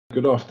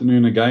Good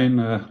afternoon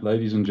again,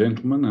 ladies and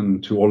gentlemen,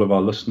 and to all of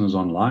our listeners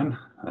online.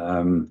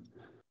 I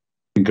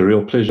think a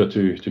real pleasure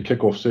to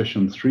kick off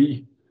session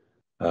 3,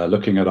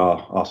 looking at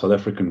our South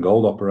African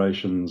gold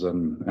operations,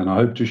 and I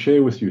hope to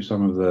share with you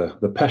some of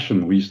the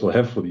passion we still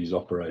have for these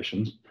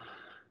operations,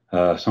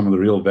 some of the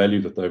real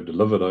value that they've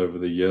delivered over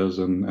the years,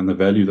 and the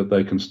value that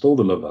they can still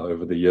deliver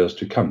over the years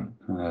to come.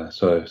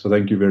 So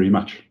thank you very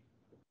much.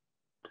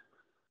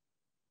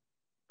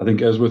 I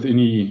think, as with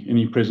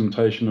any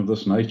presentation of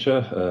this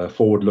nature,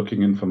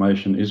 forward-looking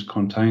information is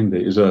contained.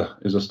 There is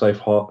a safe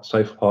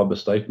harbor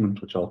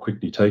statement, which I'll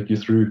quickly take you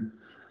through.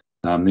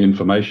 The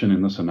information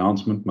in this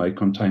announcement may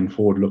contain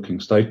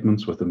forward-looking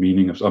statements with the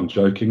meaning of, I'm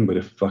joking, but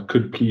if I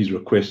could please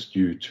request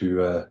you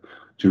to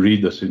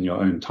read this in your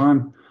own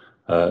time.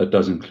 It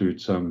does include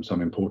some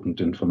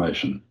important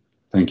information.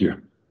 Thank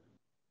you.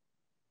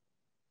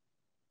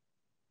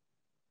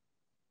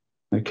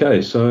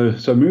 Okay, so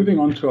moving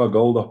on to our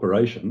gold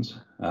operations,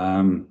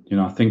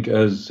 I think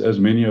as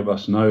many of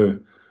us know,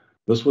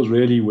 this was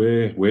really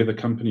where the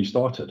company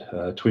started.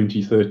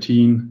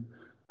 2013,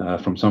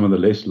 from some of the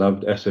less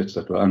loved assets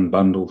that were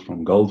unbundled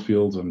from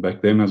Goldfields, and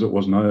back then, as it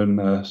was known,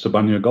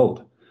 Sibanye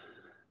Gold.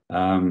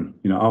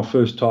 Our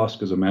first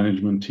task as a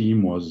management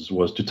team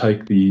was to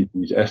take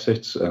these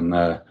assets and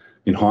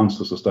enhance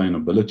the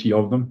sustainability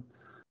of them.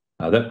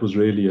 That was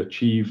really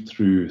achieved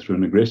through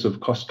an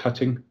aggressive cost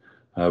cutting.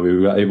 We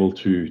were able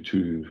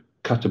to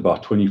cut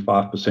about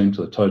 25%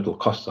 of the total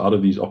costs out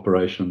of these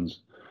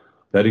operations.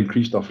 That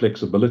increased our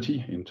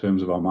flexibility in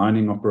terms of our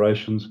mining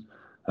operations,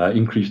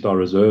 increased our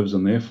reserves,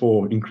 and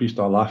therefore increased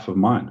our life of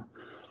mine.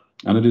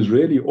 And it is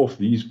really off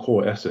these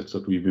core assets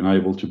that we've been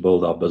able to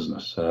build our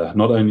business,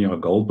 not only our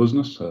gold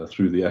business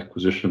through the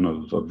acquisition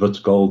of Wits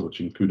Gold, which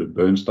included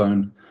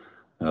Burnstone,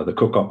 the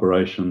Cook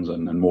operations,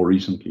 and more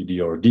recently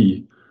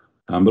DRD,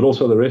 but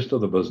also the rest of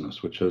the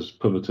business, which has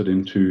pivoted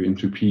into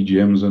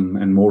PGMs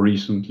and more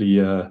recently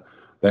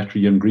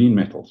battery and green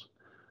metals.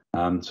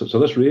 So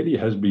this really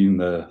has been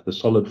the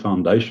solid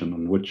foundation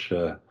on which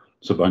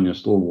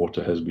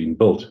Sibanye-Stillwater has been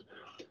built.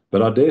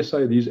 But I dare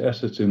say these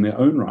assets in their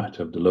own right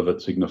have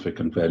delivered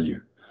significant value.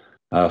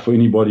 For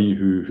anybody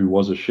who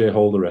was a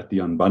shareholder at the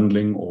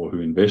unbundling or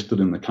who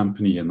invested in the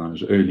company in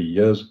those early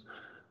years,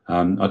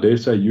 I dare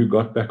say you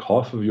got back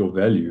half of your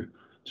value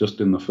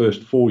just in the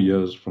first 4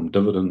 years from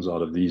dividends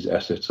out of these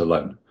assets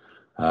alone.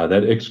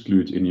 That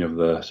excludes any of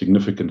the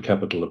significant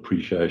capital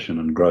appreciation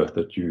and growth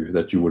that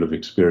you would have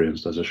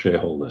experienced as a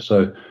shareholder.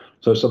 So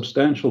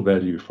substantial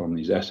value from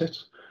these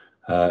assets.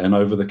 And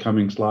over the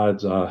coming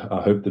slides,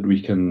 I hope that we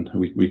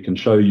can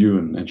show you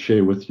and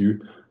share with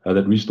you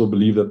that we still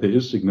believe that there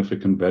is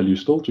significant value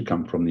still to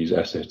come from these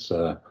assets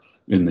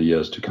in the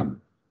years to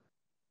come.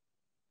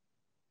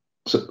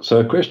 So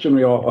a question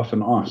we are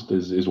often asked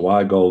is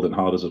why gold and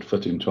how does it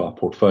fit into our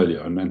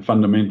portfolio? And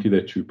fundamentally,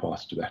 there are 2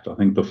 parts to that. I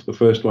think the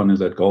first one is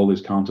that gold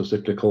is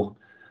counter-cyclical.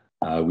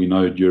 We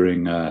know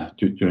during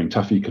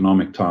tough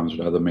economic times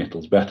when other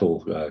metals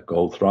battle,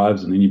 gold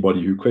thrives, and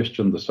anybody who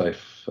questioned the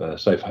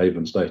safe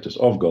haven status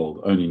of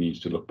gold only needs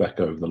to look back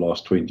over the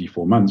last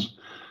 24 months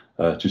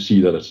to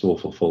see that it still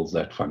fulfills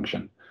that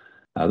function.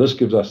 This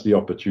gives us the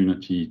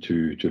opportunity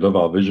to live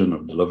our vision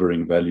of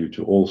delivering value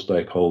to all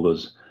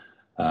stakeholders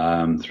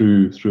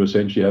through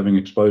essentially having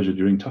exposure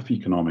during tough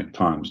economic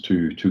times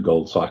to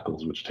gold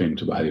cycles, which tend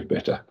to behave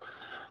better.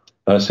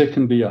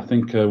 Secondly, I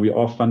think we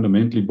are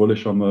fundamentally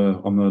bullish on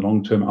the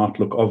long-term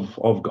outlook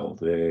of gold.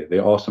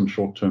 There are some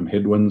short-term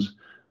headwinds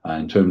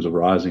in terms of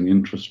rising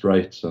interest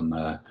rates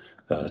and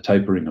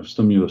tapering of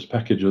stimulus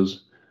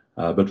packages,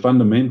 but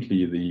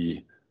fundamentally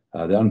the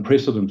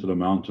unprecedented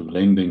amount of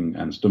lending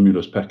and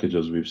stimulus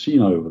packages we've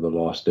seen over the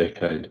last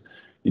decade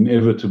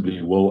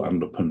inevitably will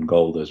underpin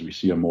gold as we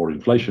see a more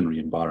inflationary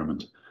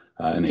environment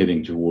and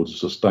heading towards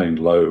sustained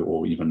low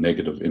or even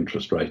negative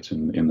interest rates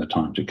in the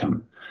time to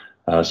come.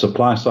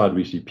 Supply side,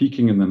 we see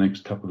peaking in the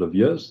next couple of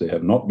years. There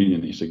have not been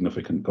any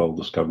significant gold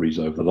discoveries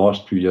over the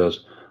last few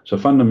years. So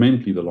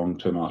fundamentally, the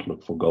long-term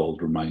outlook for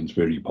gold remains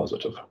very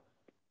positive.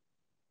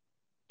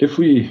 If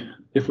we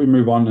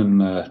move on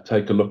and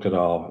take a look at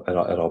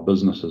our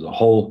business as a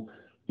whole,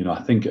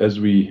 I think as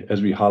we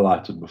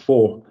highlighted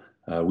before,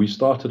 we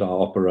started our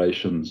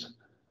operations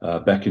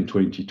back in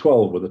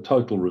 2012 with a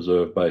total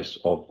reserve base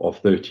of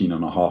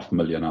 13.5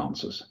 million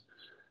ounces.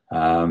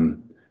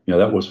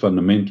 That was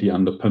fundamentally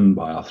underpinned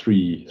by our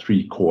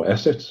three core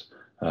assets,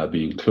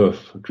 being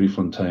Kloof,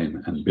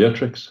 Driefontein, and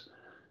Beatrix.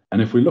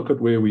 And if we look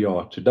at where we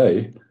are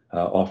today,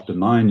 after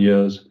 9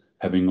 years,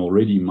 having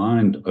already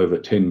mined over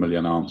 10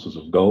 million ounces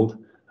of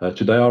gold,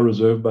 today our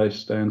reserve base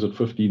stands at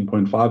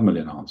 15.5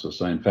 million ounces,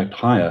 so in fact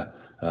higher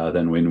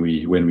than when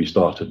we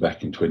started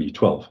back in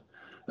 2012.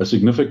 A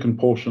significant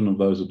portion of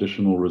those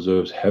additional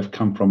reserves have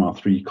come from our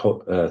three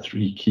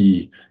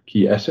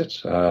key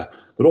assets,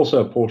 but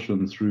also a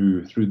portion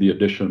through the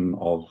addition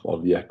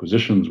of the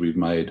acquisitions we've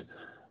made,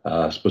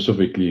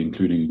 specifically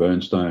including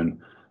Burnstone,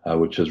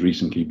 which has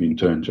recently been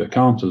turned to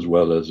account, as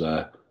well as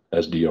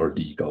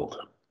DRD Gold.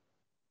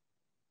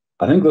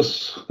 I think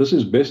this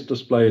is best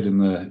displayed in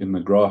the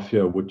graph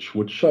here, which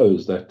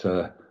shows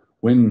that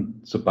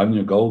when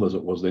Sibanye Gold, as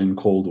it was then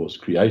called, was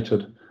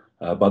created,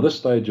 by this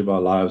stage of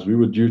our lives, we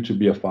were due to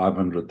be a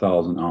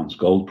 500,000 ounce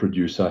gold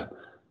producer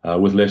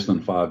with less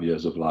than 5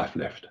 years of life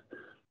left.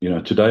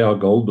 Today our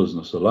gold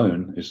business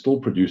alone is still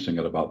producing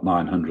at about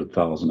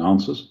 900,000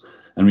 ounces,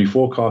 and we're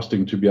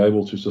forecasting to be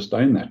able to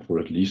sustain that for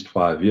at least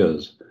 5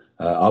 years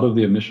out of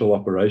the initial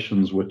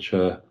operations which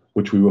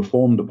we were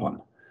formed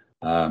upon.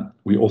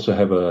 We also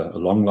have a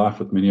long life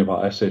with many of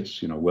our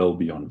assets, well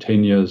beyond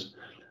 10 years.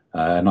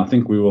 And I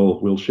think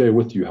we'll share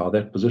with you how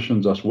that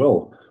positions us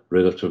well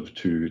relative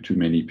to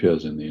many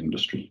peers in the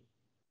industry.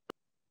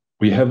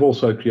 We have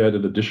also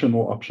created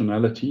additional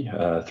optionality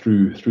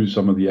through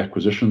some of the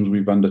acquisitions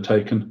we've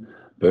undertaken.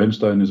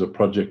 Burnstone is a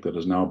project that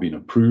has now been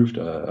approved,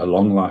 a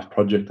long life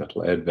project that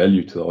will add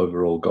value to the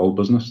overall gold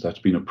business. That's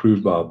been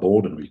approved by our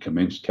board, and we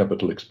commenced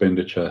capital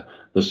expenditure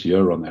this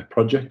year on that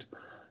project.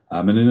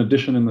 And in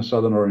addition, in the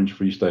Southern Orange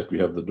Free State, we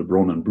have the De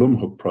Bron and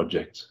Bloemhoek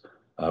projects,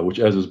 which,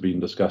 as has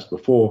been discussed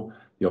before,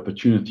 the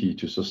opportunity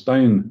to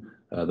sustain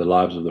the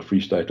lives of the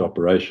Free State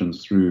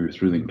operations through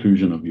the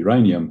inclusion of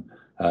uranium,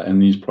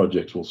 and these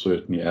projects will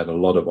certainly add a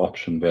lot of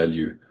option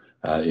value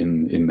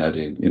in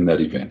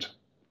that event.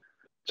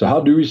 So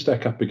how do we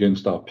stack up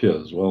against our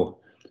peers?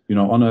 Well,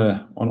 on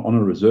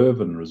a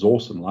reserve and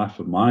resource and life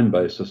of mine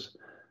basis,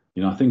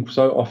 I think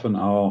so often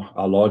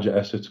our larger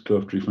assets,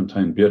 Kloof,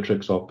 Driefontein,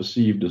 Beatrix, are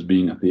perceived as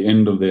being at the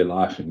end of their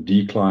life in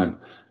decline,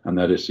 and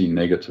that is seen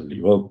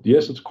negatively. Well,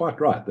 yes, it's quite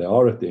right. They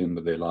are at the end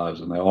of their lives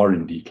and they are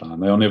in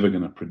decline. They are never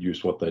going to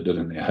produce what they did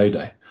in their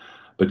heyday.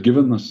 But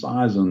given the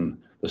size and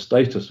the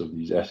status of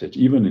these assets,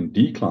 even in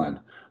decline,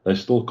 they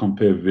still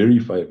compare very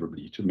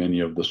favorably to many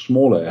of the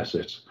smaller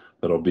assets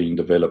that are being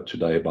developed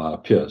today by our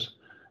peers.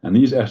 And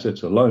these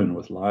assets alone,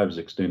 with lives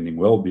extending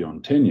well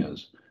beyond 10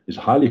 years, is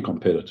highly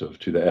competitive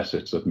to the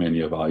assets that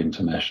many of our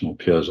international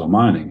peers are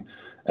mining.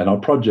 And our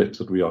projects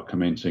that we are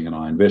commencing and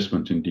our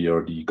investment in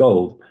DRD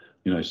Gold,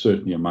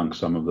 certainly among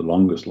some of the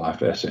longest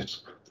life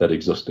assets that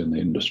exist in the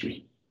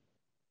industry.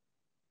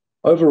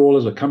 Overall,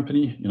 as a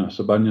company,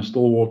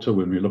 Sibanye-Stillwater,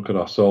 when we look at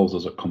ourselves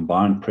as a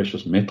combined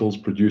precious metals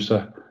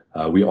producer,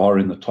 we are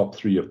in the top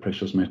 3 of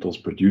precious metals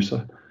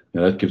producer.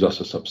 That gives us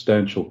a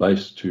substantial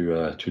base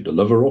to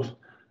deliver off.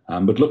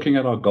 But looking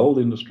at our gold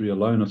industry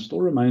alone, it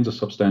still remains a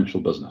substantial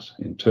business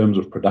in terms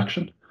of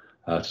production.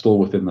 It's still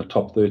within the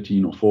top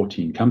 13 or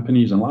 14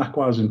 companies, and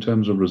likewise in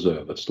terms of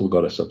reserve, it's still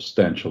got a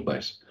substantial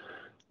base.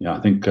 I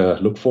think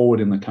look forward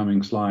in the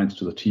coming slides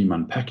to the team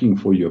unpacking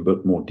for you a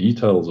bit more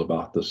details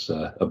about this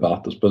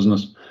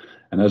business,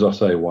 and as I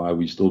say, why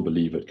we still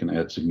believe it can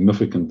add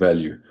significant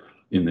value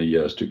in the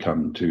years to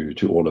come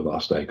to all of our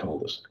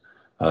stakeholders.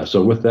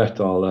 So with that,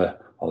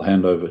 I'll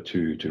hand over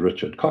to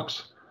Richard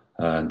Cox,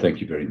 and thank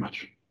you very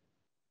much.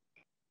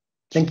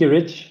 Thank you,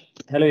 Rich.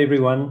 Hello,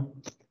 everyone.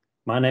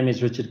 My name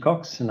is Richard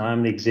Cox, and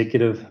I'm the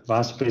Executive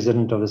Vice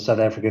President of the South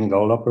African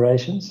Gold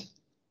Operations.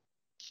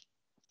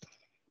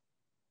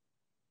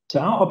 So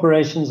our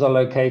operations are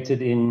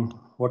located in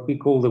what we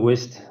call the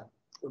West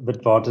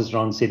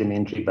Witwatersrand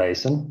Sedimentary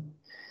Basin.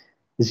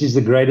 This is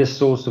the greatest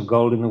source of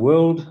gold in the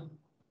world.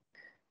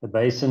 The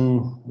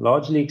basin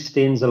largely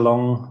extends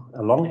along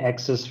a long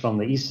axis from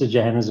the east of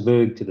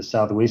Johannesburg to the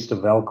southwest of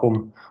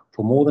Welkom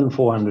for more than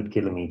 400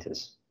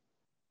 kilometers.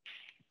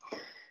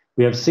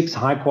 We have 6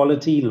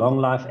 high-quality,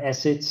 long-life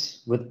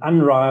assets with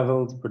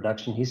unrivaled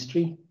production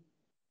history.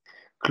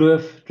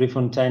 Kloof,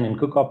 Driefontein and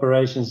Cook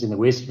operations in the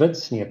West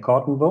Wits near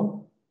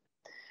Carletonville.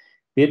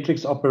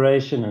 Beatrix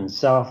operation and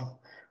South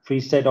Free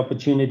State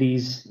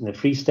opportunities in the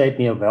Free State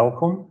near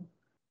Welkom.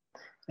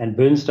 And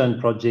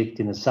Burnstone project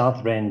in the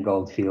South Rand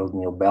Goldfield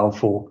near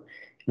Balfour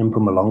in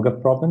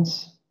Mpumalanga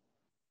province.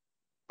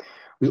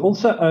 We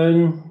also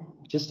own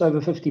just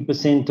over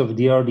 50% of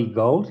DRD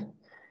Gold.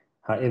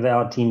 However,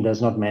 our team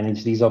does not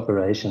manage these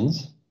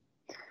operations.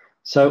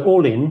 So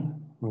all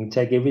in, when we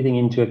take everything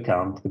into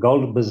account, the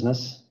gold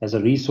business has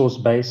a resource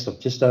base of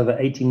just over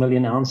 80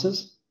 million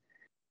ounces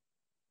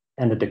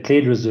and a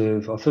declared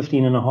reserve of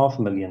 15.5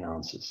 million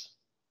ounces.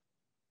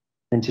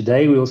 And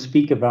today we'll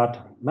speak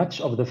about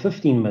much of the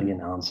 15 million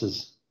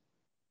ounces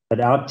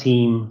that our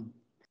team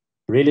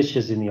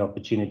relishes in the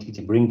opportunity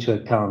to bring to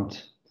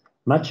account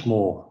much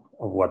more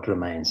of what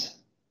remains.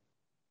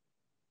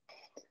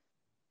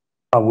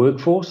 Our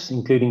workforce,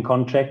 including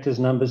contractors,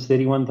 numbers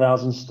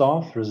 31,000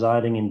 staff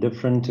residing in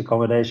different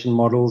accommodation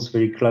models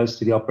very close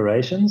to the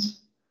operations.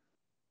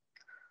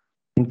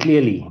 And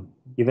clearly,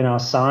 given our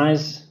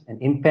size and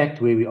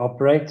impact where we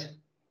operate,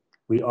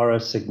 we are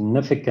a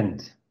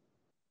significant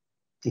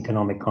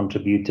economic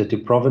contributor to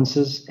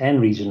provinces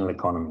and regional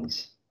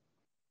economies,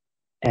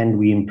 and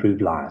we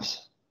improve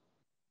lives.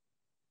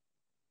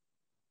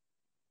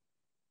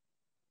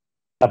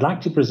 I'd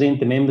like to present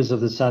the members of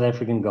the South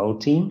African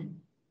Gold team.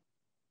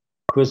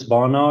 Chris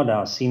Barnard,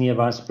 our Senior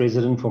Vice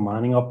President for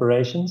Mining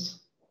Operations.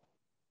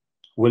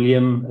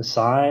 William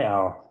Asai,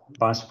 our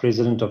Vice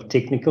President of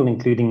Technical,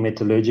 including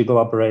Metallurgical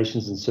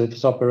Operations and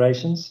Surface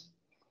Operations.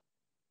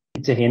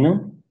 Peter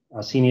Henning,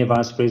 our Senior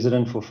Vice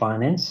President for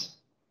Finance.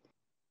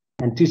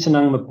 And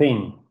Tusenang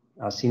Mapeng,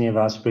 our Senior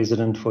Vice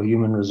President for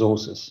Human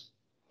Resources.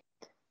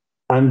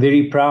 I'm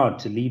very proud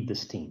to lead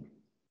this team.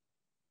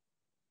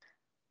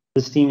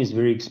 This team is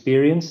very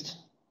experienced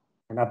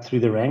and up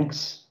through the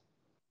ranks.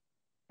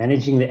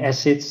 Managing the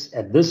assets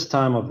at this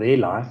time of their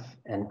life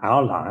and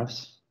our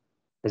lives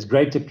has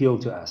great appeal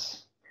to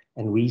us,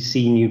 and we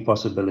see new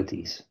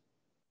possibilities.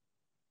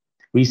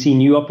 We see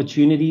new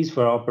opportunities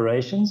for our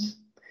operations,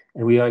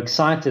 and we are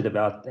excited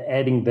about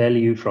adding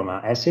value from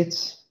our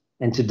assets.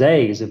 And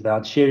today is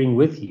about sharing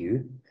with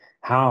you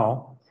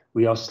how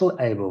we are still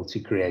able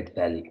to create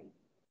value.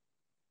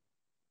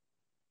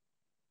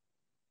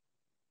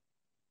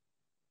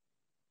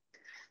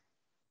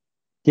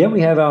 Here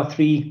we have our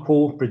three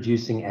core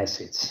producing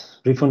assets,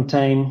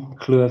 Driefontein,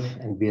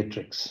 Kloof, and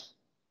Beatrix.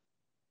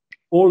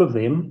 All of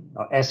them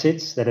are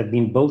assets that have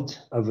been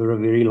built over a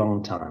very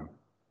long time.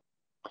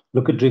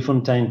 Look at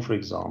Driefontein, for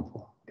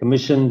example,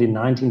 commissioned in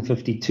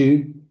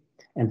 1952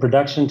 and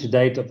production to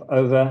date of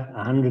over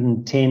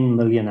 110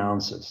 million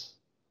ounces.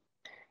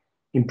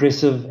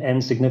 Impressive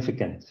and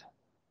significant.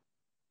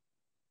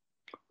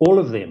 All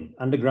of them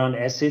underground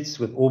assets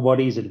with ore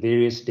bodies at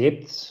various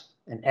depths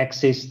and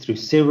access through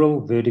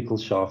several vertical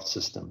shaft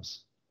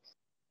systems.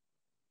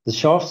 The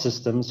shaft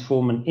systems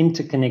form an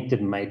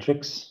interconnected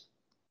matrix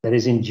that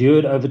has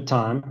endured over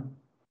time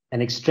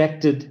and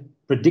extracted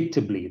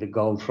predictably the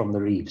gold from the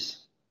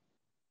reefs.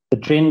 The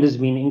trend has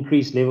been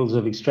increased levels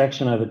of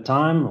extraction over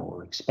time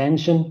or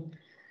expansion,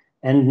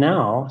 and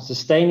now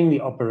sustaining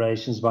the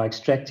operations by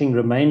extracting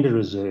remainder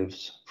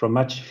reserves from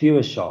much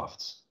fewer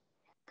shafts.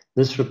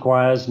 This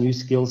requires new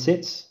skill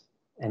sets,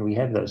 and we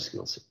have those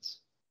skill sets.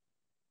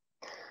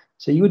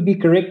 So you would be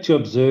correct to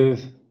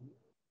observe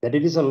that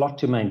it is a lot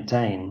to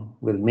maintain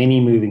with many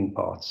moving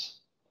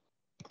parts.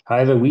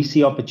 However, we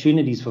see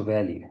opportunities for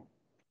value.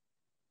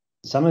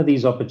 Some of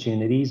these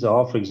opportunities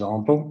are, for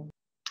example,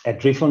 at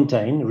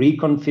Driefontein,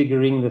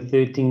 reconfiguring the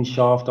 13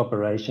 shaft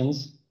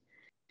operations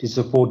to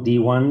support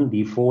D1,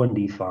 D4, and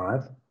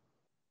D5.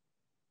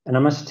 And I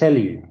must tell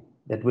you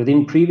that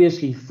within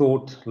previously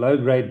thought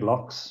low-grade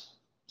blocks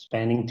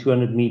spanning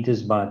 200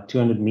 meters by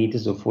 200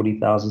 meters or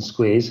 40,000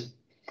 squares,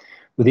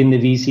 within the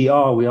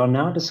VCR, we are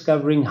now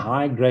discovering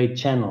high-grade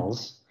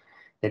channels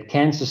that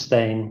can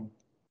sustain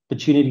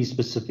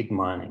opportunity-specific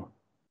mining.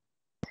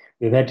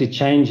 We've had to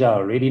change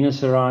our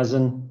readiness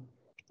horizon,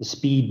 the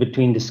speed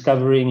between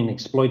discovering and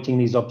exploiting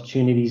these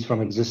opportunities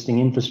from existing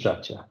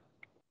infrastructure.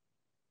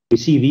 We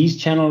see these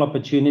channel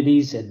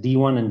opportunities at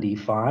D1 and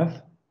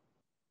D5.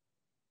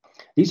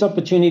 These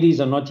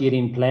opportunities are not yet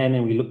in plan,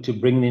 and we look to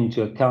bring them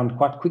to account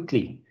quite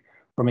quickly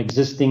from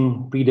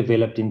existing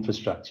pre-developed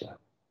infrastructure.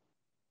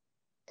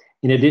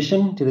 In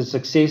addition to the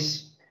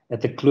success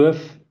at the Kloof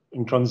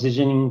in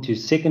transitioning to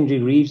secondary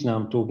reefs, now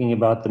I'm talking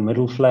about the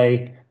middle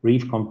flay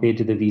reef compared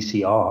to the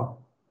VCR,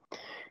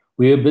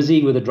 we are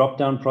busy with a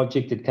drop-down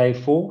project at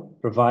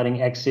K4,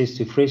 providing access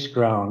to fresh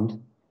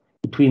ground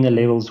between the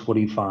levels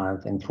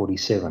 45 and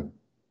 47.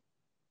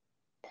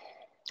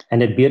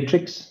 And at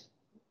Beatrix,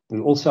 we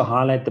also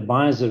highlight the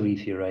Beisa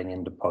Reef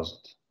uranium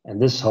deposit,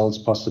 and this holds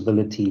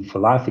possibility for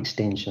life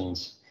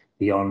extensions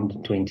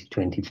beyond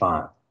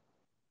 2025.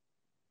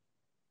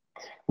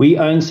 We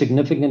own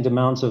significant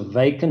amounts of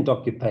vacant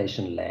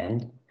occupation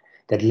land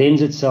that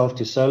lends itself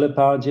to solar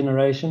power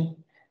generation,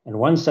 and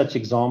one such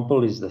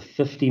example is the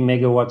 50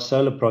 megawatt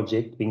solar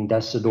project being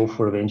dusted off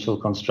for eventual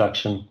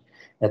construction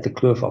at the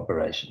Kloof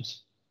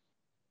operations.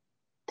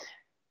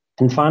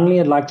 And finally,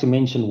 I'd like to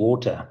mention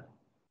water.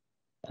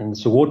 And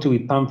it's the water we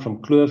pump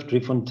from Kloof,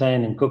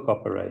 Driefontein, and Cook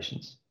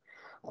operations.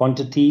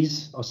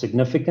 Quantities are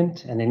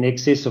significant and in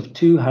excess of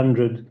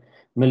 200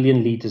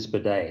 million liters per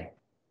day.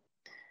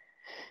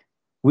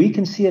 We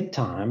can see a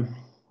time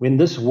when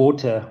this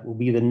water will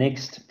be the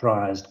next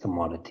prized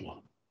commodity,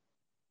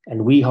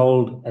 and we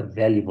hold a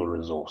valuable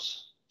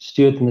resource.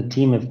 Stuart and the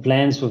team have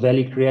plans for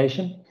value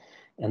creation,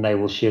 and they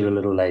will share a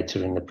little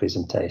later in the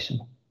presentation.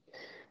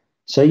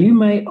 So you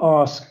may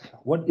ask,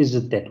 what is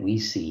it that we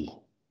see?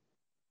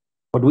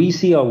 What we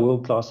see are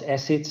world-class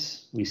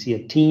assets. We see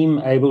a team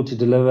able to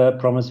deliver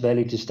promised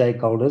value to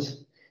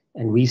stakeholders,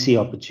 and we see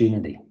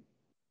opportunity.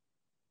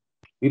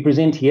 We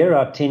present here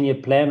our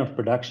 10-year plan of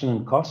production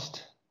and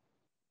cost.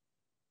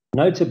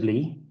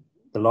 Notably,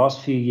 the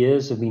last few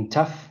years have been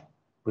tough,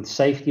 with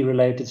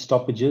safety-related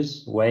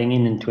stoppages weighing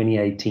in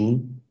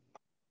 2018,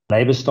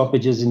 labor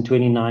stoppages in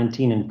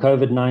 2019, and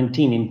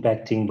COVID-19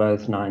 impacting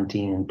both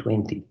 19 and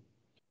 20.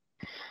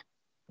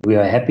 We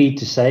are happy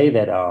to say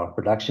that our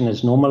production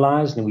has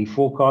normalized, and we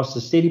forecast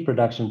a steady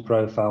production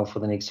profile for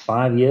the next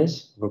 5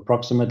 years of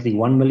approximately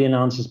 1 million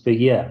ounces per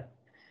year,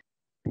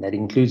 and that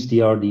includes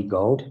DRD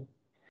gold.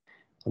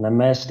 And I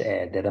must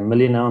add that 1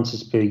 million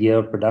ounces per year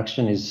of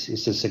production is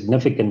a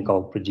significant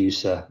gold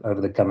producer over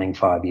the coming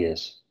 5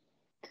 years.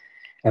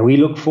 And we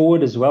look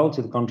forward as well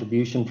to the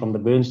contribution from the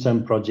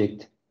Burnstone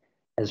project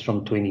as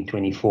from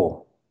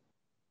 2024.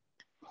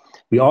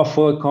 We are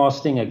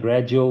forecasting a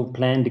gradual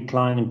planned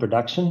decline in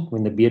production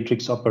when the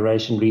Beatrix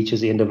operation reaches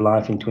the end of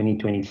life in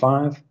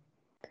 2025.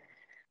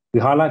 We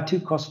highlight two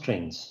cost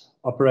trends,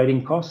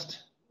 operating cost,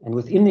 and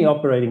within the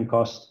operating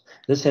cost,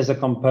 this has a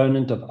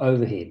component of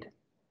overhead.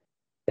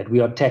 that we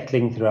are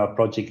tackling through our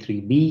Project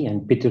 3B,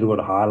 and Peter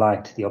will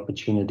highlight the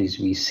opportunities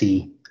we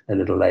see a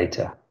little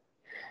later.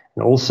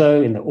 And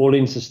also in the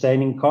all-in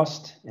sustaining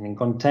cost, and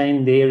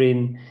contained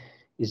therein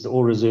is the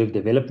ore reserve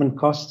development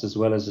costs as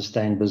well as the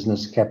stay in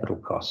business capital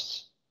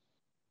costs.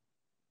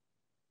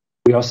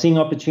 We are seeing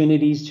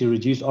opportunities to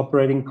reduce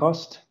operating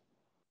cost,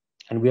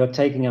 and we are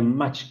taking a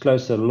much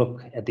closer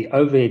look at the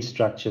overhead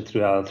structure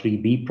through our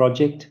 3B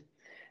project,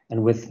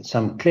 and with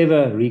some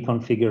clever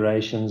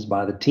reconfigurations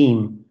by the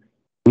team,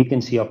 we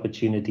can see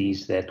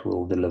opportunities that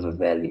will deliver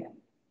value.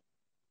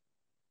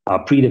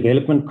 Our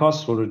pre-development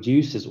costs will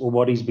reduce as ore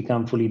bodies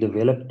become fully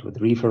developed, with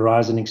reef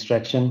horizon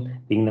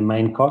extraction being the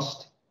main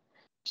cost.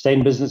 Stay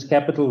in business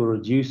capital will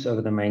reduce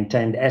over the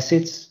maintained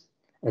assets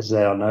as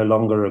they are no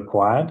longer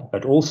required,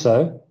 but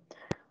also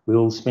we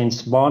will spend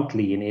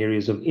smartly in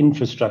areas of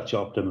infrastructure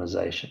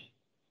optimization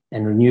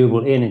and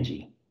renewable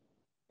energy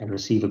and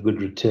receive a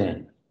good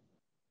return.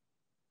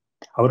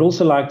 I would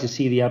also like to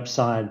see the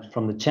upside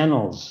from the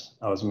channels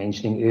I was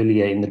mentioning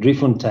earlier in the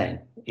Driefontein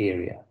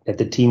area that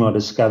the team are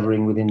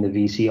discovering within the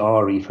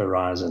VCR reef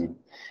horizon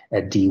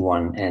at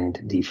D1 and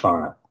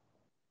D5.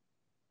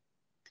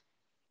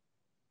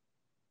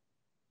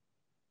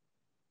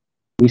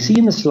 We see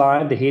in the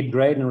slide the head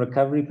grade and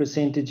recovery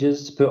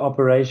percentages per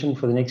operation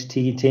for the next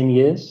 10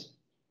 years.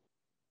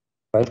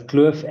 Both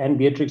Kloof and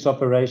Beatrix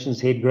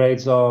operations head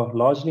grades are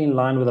largely in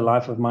line with the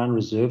life of mine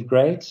reserve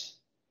grades,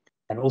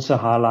 and also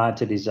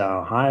highlighted is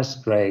our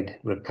highest grade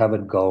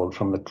recovered gold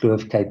from the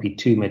Kloof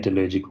KP2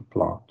 metallurgical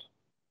plant.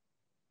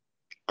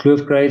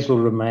 Kloof grades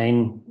will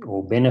remain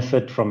or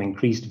benefit from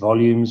increased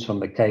volumes from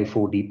the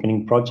K4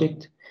 deepening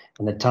project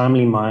and the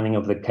timely mining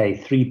of the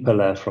K3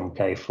 pillar from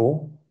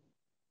K4.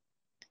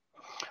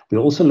 We're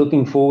also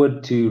looking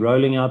forward to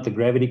rolling out the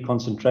gravity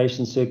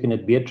concentration circuit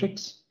at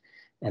Beatrix,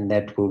 and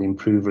that will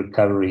improve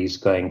recoveries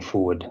going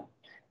forward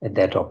at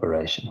that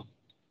operation.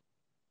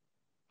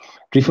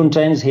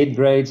 Driefontein's head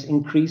grades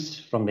increase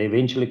from the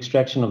eventual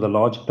extraction of the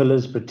large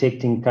pillars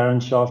protecting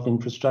current shaft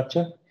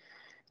infrastructure.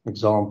 An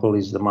example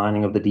is the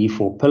mining of the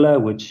D4 pillar,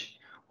 which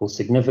will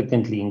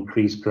significantly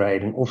increase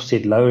grade and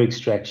offset lower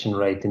extraction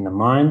rate in the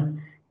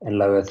mine and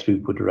lower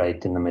throughput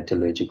rate in the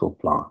metallurgical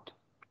plant.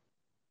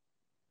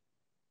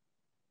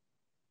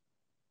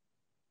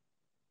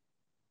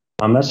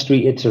 I must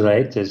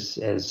reiterate, as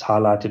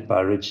highlighted by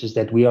Rich, is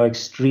that we are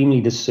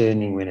extremely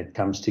discerning when it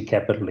comes to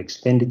capital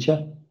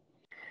expenditure,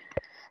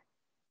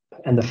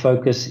 and the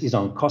focus is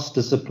on cost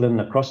discipline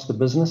across the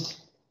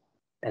business,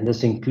 and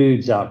this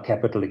includes our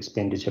capital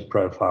expenditure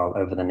profile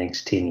over the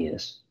next 10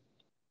 years.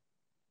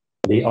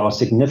 There are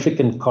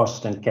significant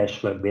cost and cash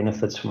flow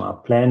benefits from our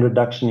planned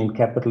reduction in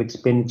capital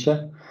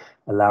expenditure,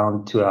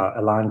 aligned to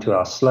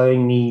our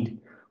slowing need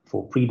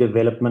for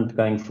pre-development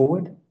going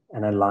forward,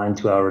 and aligned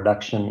to our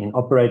reduction in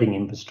operating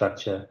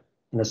infrastructure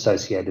and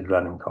associated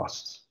running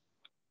costs.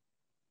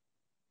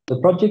 The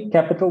project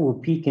capital will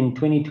peak in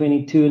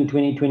 2022 and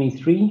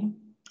 2023,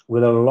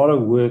 with a lot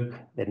of work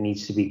that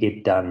needs to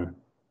get done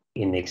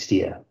in next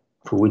year,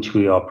 for which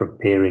we are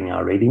preparing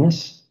our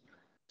readiness.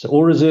 So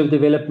ore reserve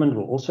development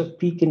will also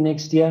peak in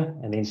next year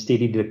and then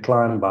steady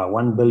decline by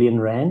 1 billion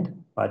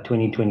rand by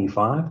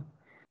 2025. And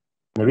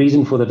the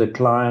reason for the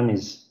decline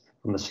is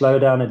from the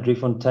slowdown at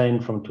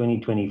Driefontein from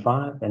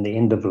 2025 and the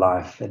end of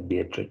life at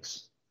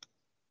Beatrix.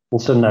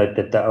 Also note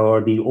that the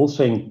ORD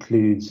also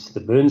includes the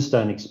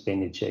Burnstone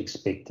expenditure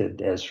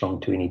expected as from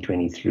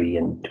 2023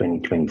 and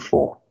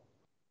 2024.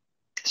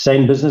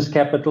 Same business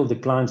capital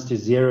declines to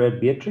zero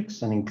at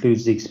Beatrix and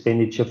includes the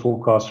expenditure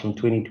forecast from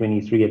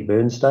 2023 at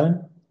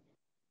Burnstone.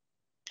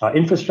 Our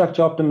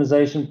infrastructure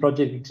optimization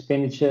project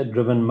expenditure,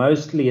 driven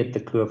mostly at the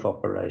Kloof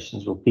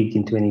operations, will peak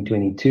in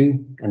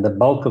 2022, and the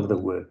bulk of the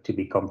work to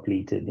be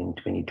completed in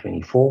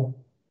 2024.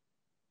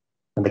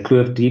 And the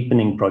Kloof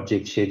deepening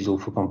project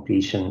scheduled for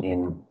completion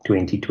in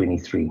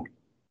 2023.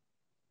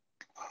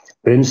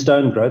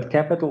 Burnstone growth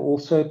capital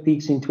also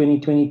peaks in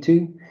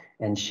 2022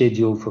 and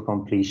scheduled for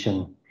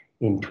completion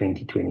in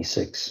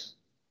 2026.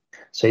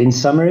 So in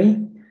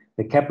summary,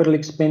 the capital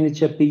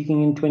expenditure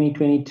peaking in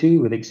 2022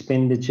 with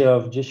expenditure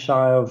of just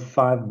shy of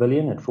 5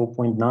 billion at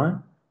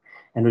 4.9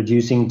 and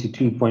reducing to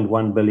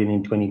 2.1 billion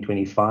in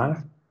 2025.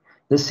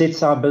 This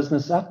sets our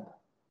business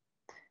up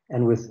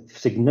and with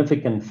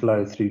significant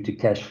flow through to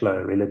cash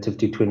flow relative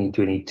to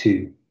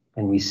 2022.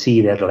 And we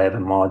see that it'll have a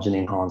margin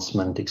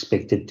enhancement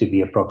expected to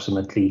be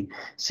approximately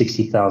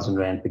 60,000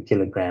 Rand per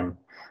kilogram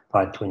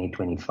by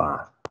 2025.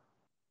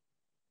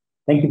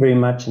 Thank you very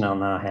much, and I'll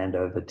now hand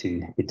over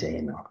to Peter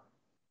Hennel.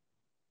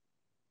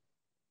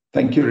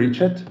 Thank you,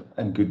 Richard,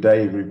 and good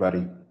day,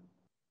 everybody.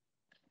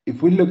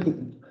 If we look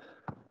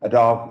at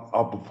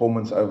our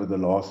performance over the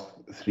last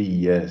 3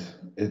 years,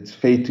 it's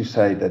fair to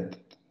say that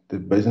the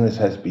business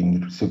has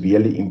been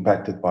severely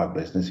impacted by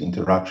business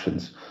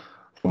interruptions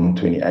from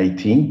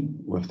 2018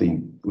 with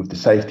the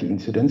safety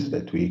incidents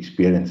that we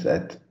experienced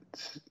at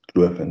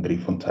Kloof and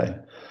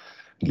Driefontein.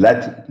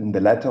 In the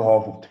latter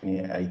half of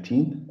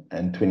 2018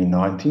 and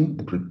 2019,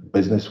 the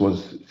business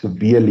was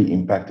severely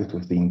impacted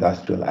with the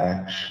industrial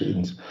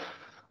actions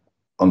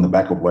on the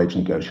back of wage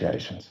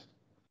negotiations.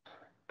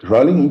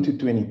 Rolling into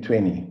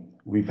 2020,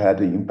 we've had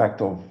the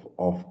impact of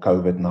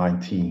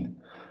COVID-19.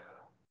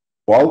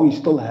 While we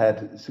still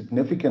had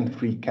significant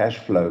free cash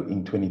flow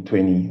in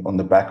 2020 on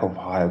the back of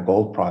higher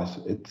gold price,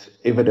 it's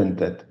evident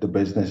that the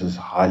business is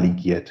highly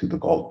geared to the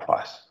gold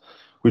price,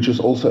 which is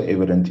also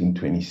evident in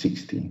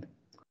 2016.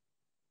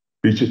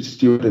 Richard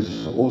Stewart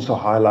has also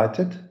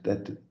highlighted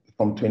that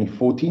from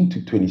 2014 to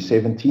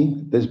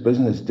 2017, this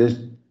business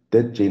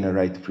did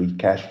generate free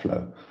cash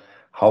flow,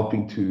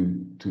 helping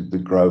to the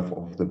growth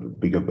of the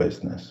bigger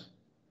business.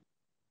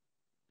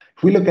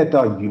 If we look at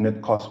our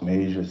unit cost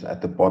measures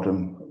at the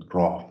bottom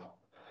graph,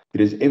 it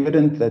is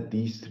evident that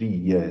these 3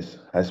 years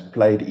has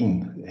played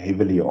in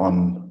heavily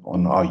on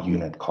our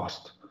unit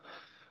cost.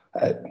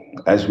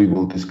 As we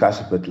will discuss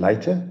a bit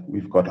later,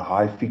 we've got a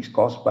high fixed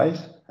cost base,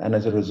 and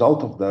as a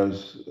result of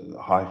those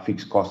high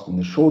fixed costs in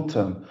the short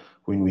term,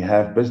 when we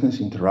have business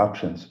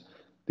interruptions,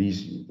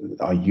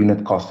 our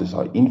unit costs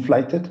are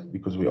inflated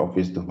because we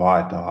obviously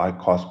divide the high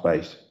cost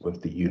base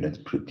with the units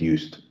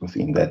produced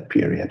within that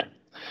period.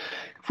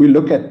 If we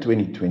look at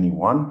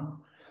 2021,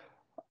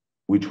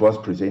 which was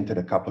presented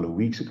a couple of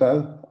weeks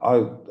ago,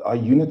 our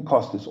unit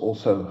cost is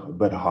also a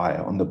bit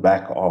higher on the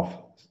back of,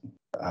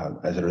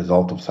 as a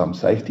result of some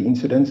safety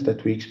incidents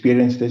that we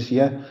experienced this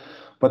year,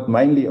 but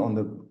mainly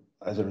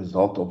as a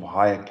result of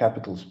higher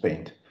capital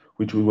spent,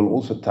 which we will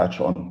also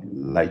touch on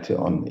later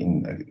on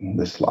in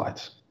the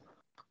slides.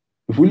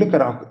 If we look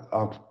at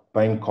our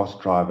main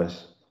cost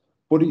drivers,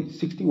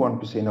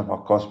 61% of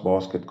our cost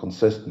basket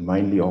consists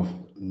mainly of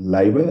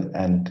labor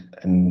and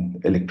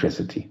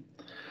electricity.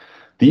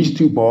 These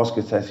two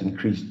baskets has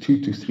increased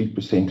 2 to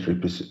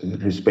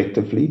 3%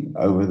 respectively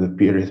over the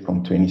period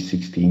from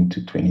 2016 to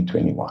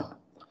 2021,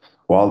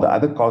 while the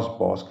other cost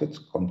baskets,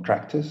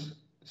 contractors,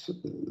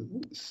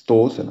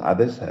 stores and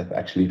others, have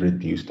actually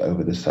reduced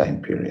over the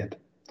same period.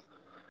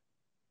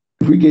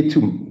 If we get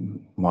to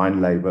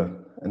mine labor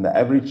and the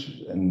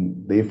average,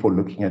 and therefore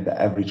looking at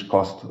the average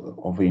cost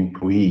of an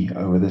employee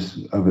over this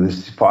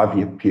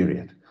 5-year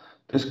period,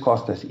 this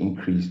cost has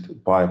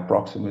increased by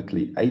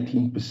approximately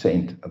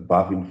 18%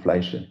 above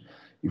inflation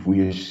if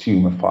we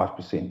assume a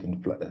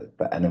 5%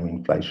 per annum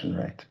inflation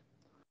rate.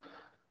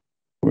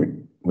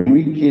 When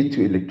we get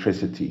to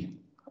electricity,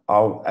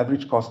 our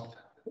average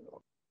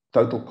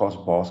total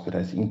cost basket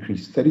has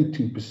increased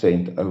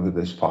 32% over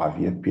this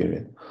 5-year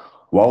period,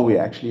 while we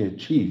actually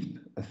achieved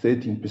a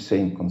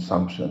 13%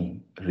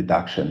 consumption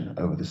reduction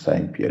over the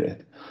same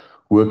period,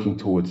 working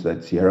towards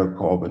that zero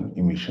carbon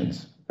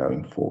emissions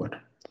going forward.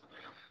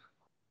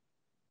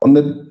 On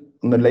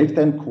the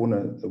left-hand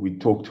corner, we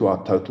talk to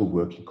our total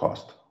working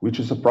cost, which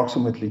is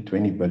approximately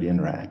 20 billion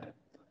rand.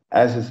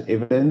 As is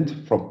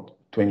evident from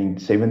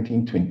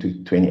 2017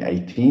 to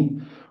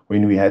 2018,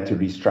 when we had to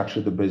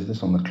restructure the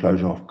business on the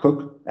closure of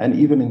Cook, and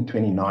even in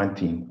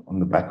 2019 on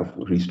the back of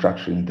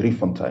restructuring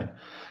Driefontein,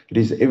 it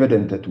is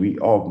evident that we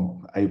are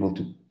able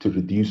to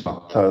reduce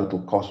our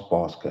total cost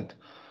basket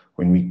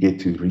when we get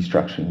to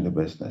restructuring the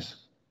business.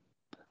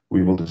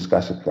 We will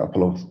discuss a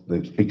couple of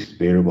the fixed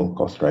variable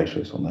cost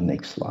ratios on the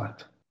next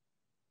slide.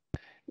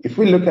 If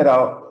we look at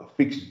our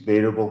fixed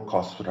variable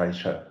cost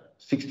ratio,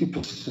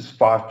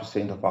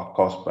 65% of our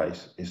cost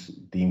base is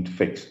deemed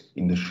fixed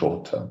in the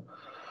short term.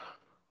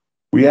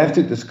 We have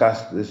to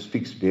discuss this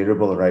fixed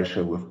variable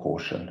ratio with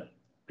caution,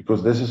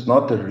 because this is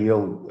not a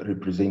real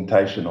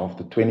representation of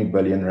the 20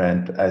 billion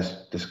rand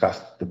as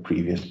discussed the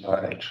previous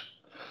page.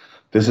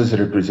 This is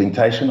a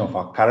representation of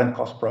our current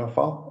cost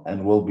profile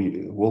and will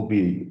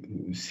be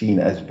seen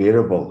as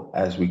variable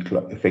as we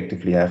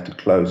effectively have to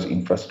close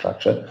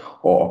infrastructure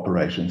or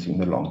operations in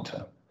the long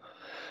term.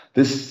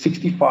 This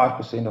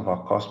 65% of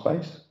our cost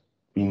base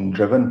being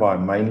driven by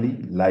mainly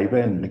labor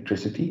and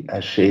electricity,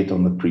 as shared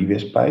on the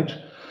previous page.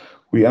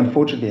 We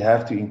unfortunately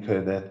have to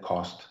incur that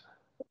cost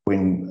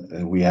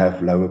when we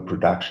have lower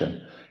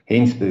production,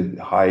 hence the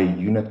higher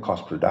unit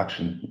cost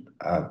production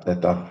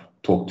that I've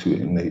talked to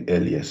in the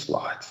earlier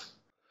slides.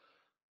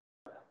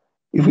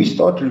 If we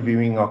start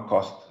reviewing our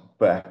cost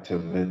per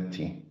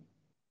activity,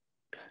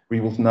 we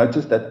will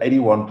notice that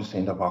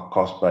 81% of our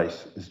cost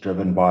base is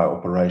driven by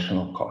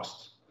operational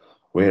costs,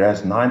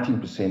 whereas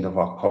 19% of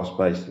our cost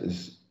base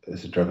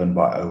is driven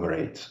by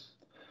overheads.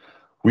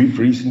 We've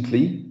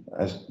recently,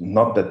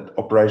 not that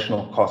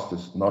operational cost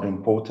is not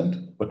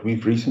important, but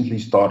we've recently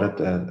started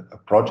a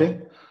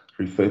project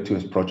referred to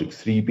as Project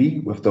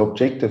 3B with the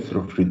objective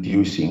of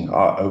reducing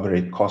our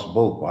overhead cost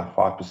bill by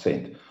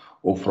 5%,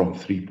 or from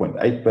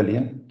 3.8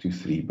 billion to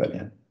 3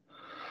 billion.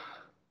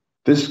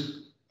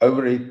 This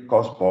overhead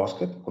cost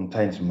basket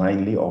contains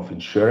mainly of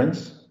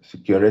insurance,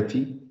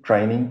 security,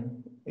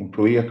 training,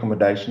 employee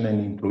accommodation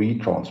and employee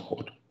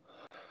transport.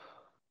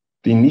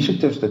 The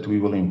initiatives that we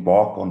will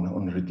embark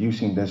on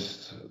reducing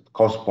this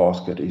cost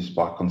basket is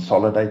by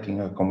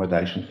consolidating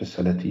accommodation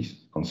facilities,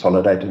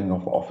 consolidating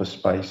of office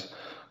space.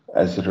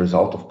 As a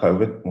result of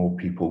COVID, more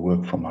people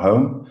work from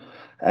home,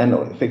 and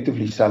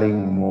effectively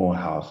selling more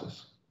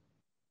houses.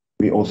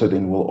 We also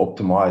then will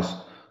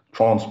optimize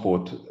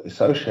transport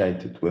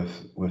associated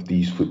with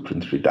these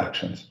footprint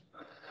reductions.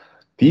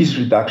 These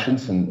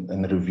reductions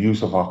and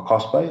reviews of our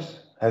cost base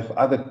have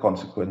other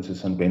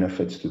consequences and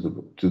benefits to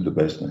the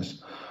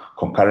business.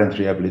 Concurrent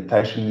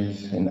rehabilitation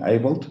is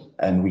enabled,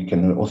 and we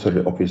can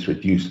also obviously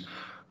reduce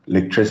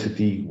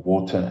electricity,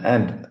 water,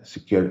 and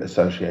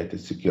associated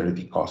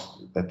security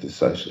costs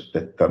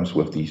that comes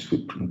with these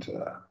footprint.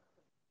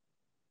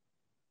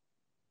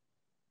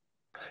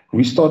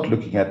 We start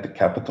looking at the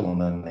capital on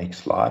the next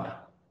slide.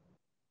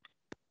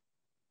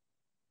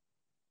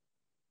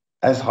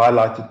 As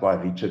highlighted by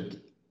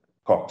Richard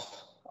Cox,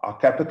 our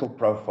capital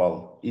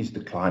profile is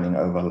declining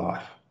over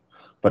life,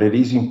 but it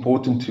is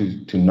important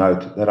to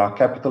note that our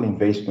capital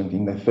investment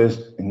in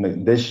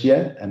this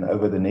year and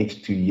over the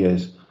next 2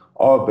 years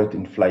are a bit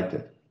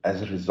inflated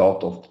as a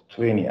result of the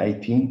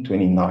 2018,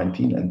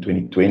 2019, and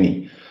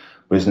 2020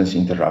 business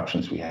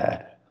interruptions we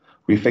had.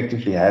 We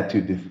effectively had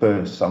to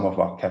defer some of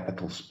our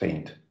capital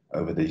spend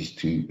over these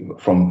two,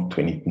 from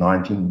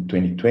 2019,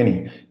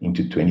 2020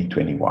 into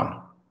 2021.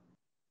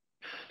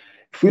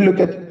 If we look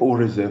at ore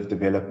reserve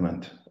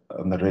development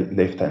on the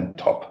left-hand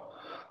top,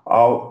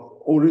 our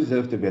ore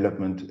reserve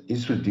development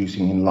is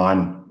reducing in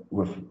line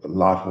with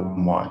life of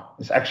mine.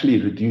 It's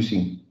actually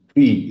reducing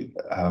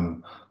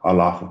our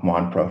life of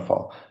mine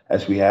profile,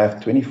 as we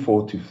have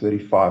 24 to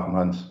 35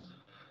 months,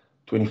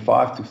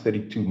 25 to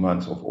 32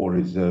 months of ore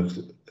reserves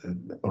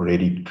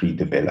already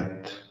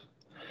pre-developed.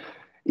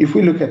 If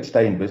we look at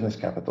stay in business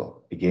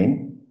capital,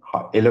 again,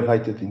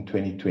 elevated in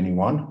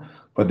 2021,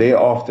 but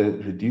thereafter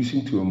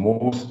reducing to a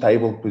more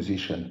stable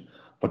position,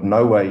 but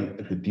no way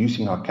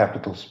reducing our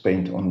capital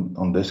spent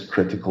on this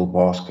critical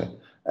basket,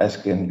 as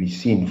can be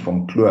seen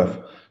from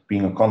Kloof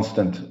being a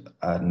constant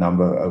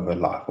number over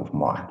life of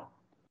mine.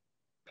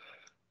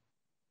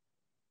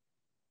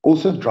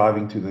 Also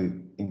driving to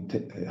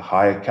the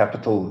higher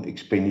capital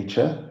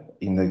expenditure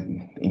in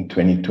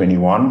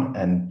 2021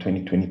 and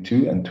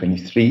 2022 and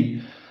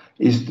 23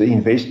 is the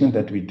investment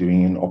that we're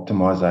doing in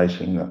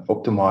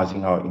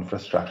optimizing our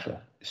infrastructure,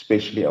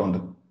 especially on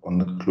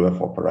the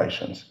Kloof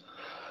operations.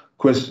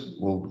 Chris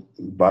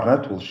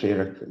Barnard will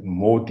share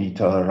more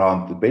detail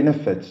around the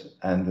benefits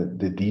and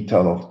the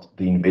detail of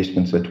the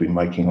investments that we're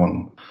making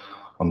on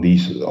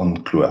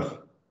Kloof.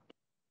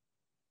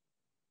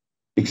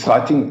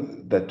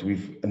 Exciting that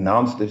we've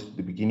announced this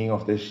the beginning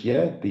of this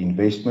year, the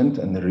investment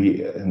and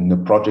the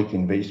project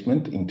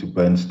investment into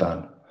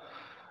Burnstone.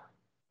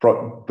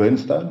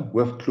 Burnstone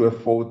with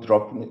Kloof 4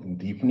 drop and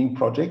deepening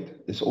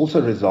project is also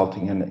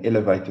resulting in an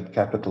elevated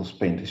capital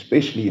spend,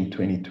 especially in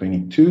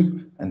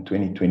 2022 and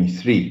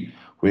 2023,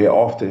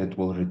 whereafter it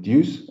will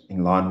reduce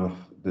in line with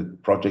the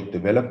project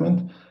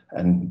development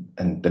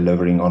and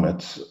delivering on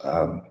its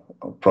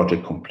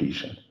project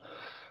completion.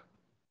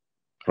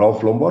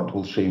 Ralph Lombard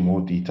will share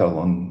more detail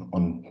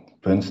on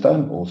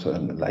Burnstone also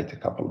in a later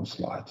couple of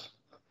slides.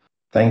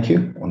 Thank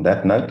you. On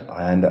that note,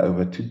 I hand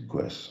over to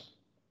Chris.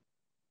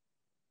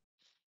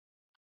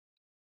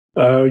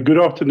 Good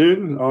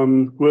afternoon.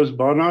 I'm Chris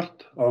Barnard.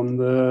 I'm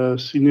the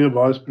Senior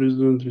Vice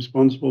President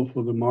responsible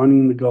for the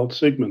mining and the gold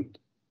segment.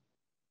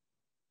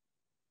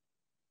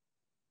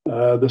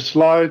 The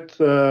slide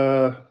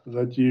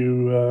that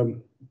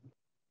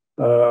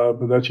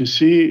you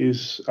see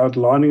is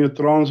outlining a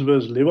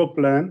transverse level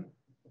plan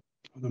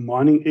of the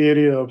mining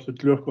area of the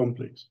Kloof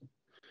complex.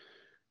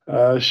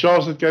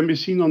 Shafts that can be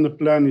seen on the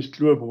plan is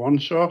Kloof 1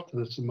 shaft,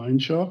 that's the main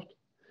shaft.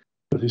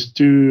 There's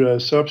 2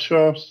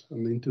 sub-shafts,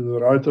 and then to the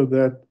right of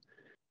that,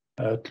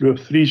 Kloof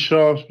 3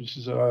 shafts, which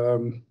is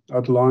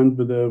outlined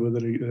with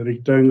a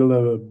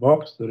rectangular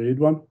box, the red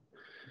one.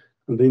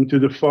 And then to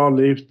the far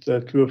left,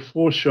 Kloof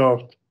 4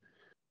 shaft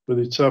with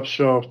its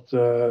sub-shaft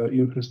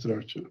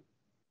infrastructure.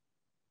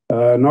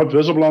 Not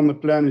visible on the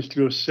plan is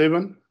Kloof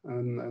 7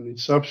 and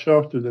its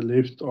sub-shaft to the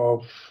left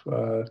of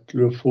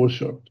Kloof 4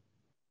 shaft.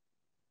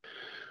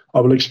 I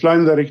will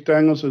explain the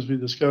rectangles as we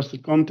discuss the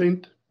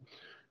content,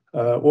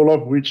 all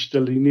of which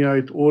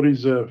delineate ore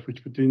reserve,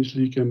 which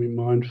potentially can be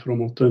mined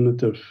from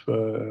alternative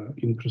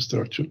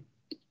infrastructure.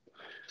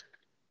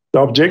 The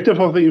objective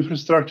of the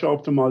infrastructure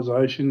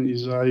optimization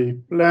is a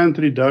planned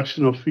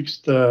reduction of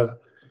fixed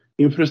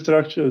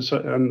infrastructure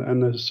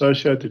and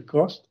associated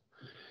cost,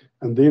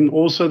 and then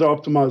also the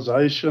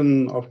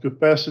optimization of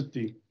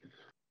capacity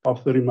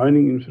of the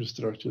remaining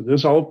infrastructure.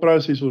 This whole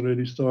process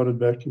already started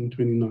back in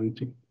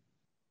 2019.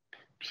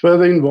 It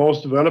further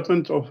involves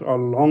development of our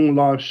long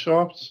life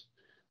shafts,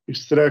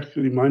 extract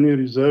remaining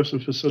reserves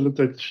and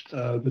facilitate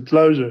the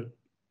closure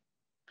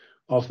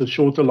of the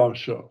shorter life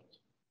shafts.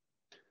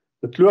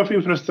 The Kloof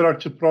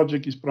infrastructure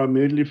project is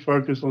primarily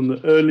focused on the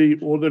early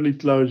orderly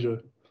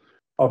closure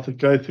of the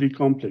K3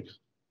 complex.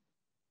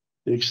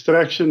 The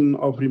extraction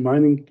of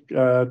remaining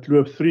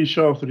Kloof 3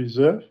 shaft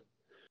reserve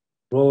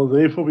will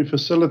therefore be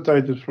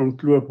facilitated from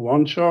Kloof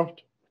 1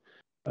 shaft,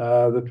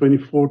 the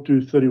 24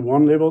 to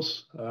 31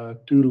 levels,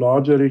 2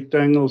 larger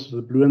rectangles,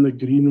 the blue and the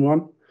green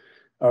one,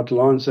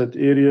 outlines that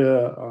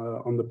area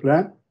on the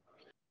plan.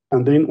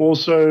 And then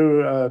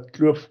also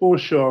Kloof 4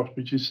 shaft,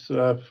 which is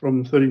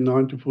from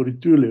 39 to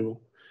 42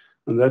 level.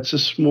 And that's a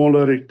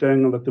smaller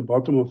rectangle at the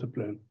bottom of the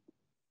plan.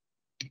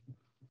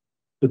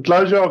 The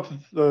closure of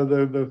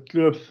the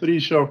Kloof 3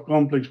 shaft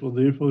complex will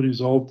therefore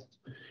result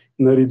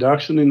in a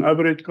reduction in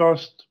overhead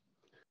cost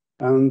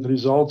and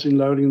results in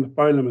lowering the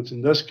pay limits.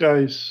 In this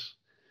case,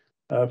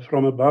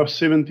 from above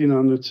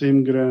 1700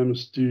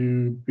 centigrams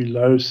to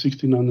below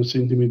 1600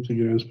 centimeter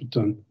grams per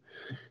ton,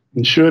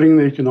 ensuring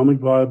the economic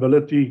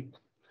viability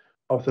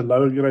of the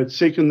lower grade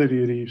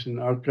secondary reefs, in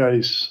our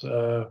case,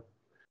 the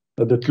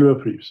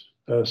Kloof reefs,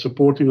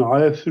 supporting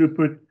higher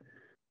throughput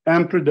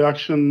and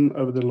production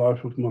over the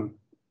life of mine.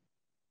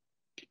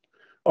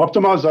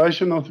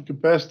 Optimization of the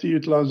capacity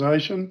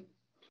utilization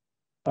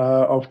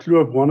of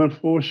Kloof 1 and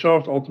 4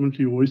 shaft,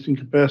 ultimately hoisting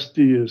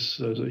capacity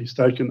is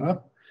taken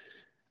up,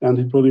 and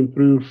it will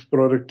improve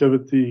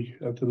productivity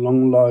at the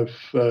long life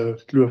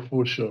Kloof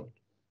 4 shaft.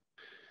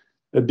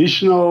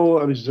 Additional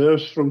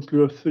reserves from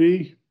Kloof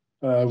 3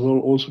 will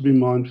also be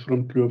mined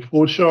from Kloof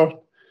 4 shaft,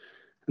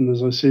 and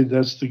as I said,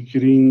 that's the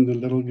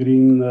little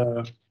green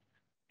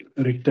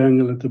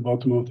rectangle at the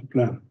bottom of the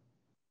plan.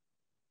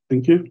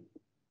 Thank you.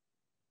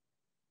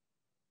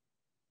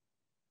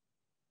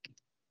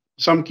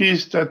 Some key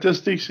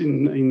statistics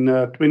in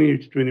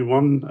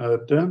 2021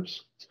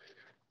 terms.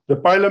 The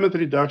pay limit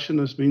reduction,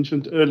 as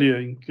mentioned earlier,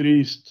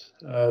 increased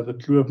the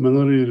Kloof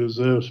mineral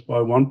reserves by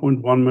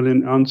 1.1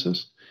 million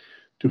ounces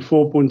to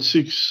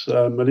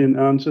 4.6 million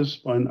ounces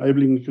by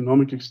enabling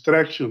economic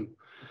extraction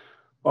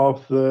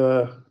of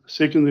the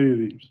secondary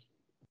reefs.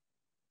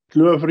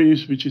 Kloof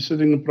reefs, which is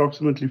sitting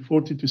approximately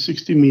 40 to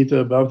 60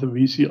 meters above the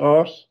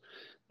VCRs,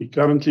 we're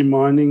currently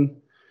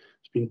mining.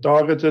 It's been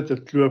targeted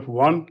at Kloof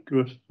 1,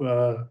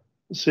 Kloof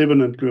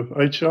 7 and Kloof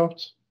 8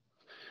 shafts.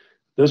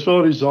 This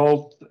will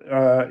result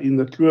in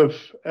the Kloof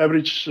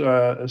average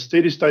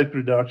steady state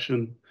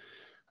production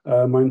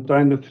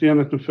maintained at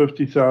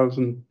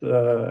 350,000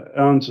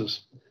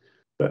 ounces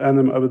per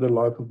annum over the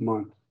life of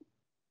mine.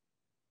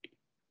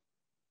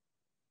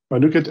 If I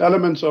look at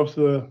elements of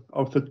the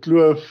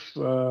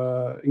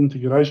Kloof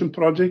integration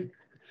project,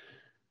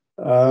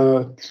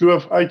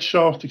 Kloof 8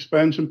 shaft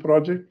expansion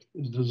project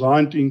is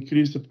designed to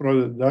increase the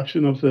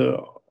production of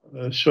the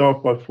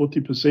shaft by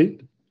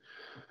 40%.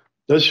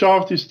 This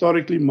shaft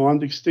historically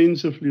mined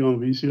extensively on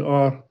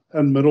VCR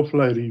and middle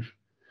flow reef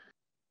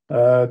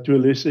to a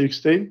lesser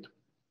extent.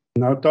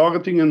 Now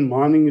targeting and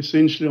mining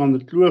essentially on the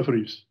Kloof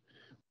reefs,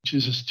 which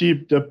is a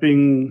steep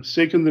dipping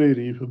secondary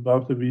reef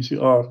above the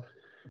VCR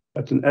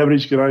at an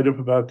average grade of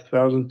about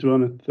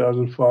 1,200 to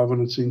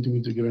 1,500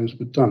 centimeter grams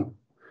per ton.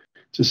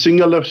 It's a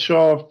single lift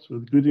shaft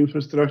with good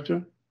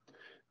infrastructure.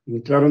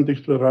 And current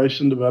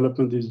exploration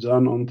development is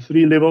done on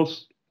 3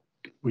 levels,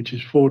 which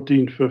is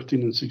 14,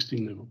 15 and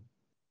 16 level.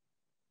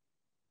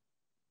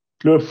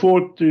 Kloof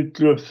 4 to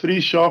Kloof 3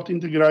 shaft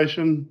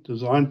integration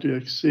designed to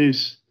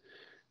access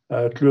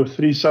Kloof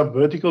 3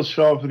 sub-vertical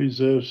shaft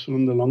reserves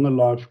from the longer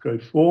life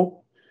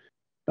K4,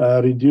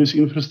 reduce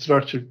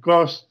infrastructure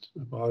cost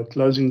by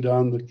closing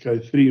down the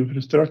K3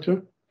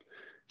 infrastructure,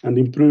 and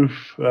improve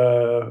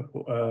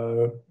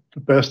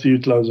capacity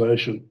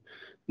utilization.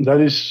 And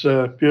that is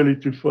purely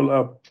to fill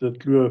up the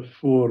Kloof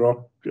 4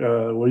 rock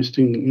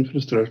hoisting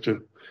infrastructure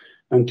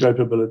and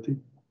capability.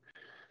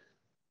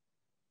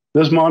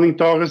 This mining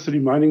targets the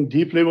remaining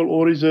deep level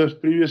ore reserves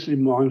previously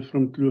mined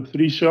from Kloof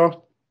 3 shaft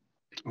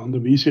on the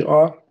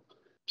VCR.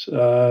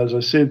 As I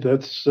said,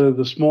 that's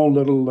the small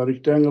little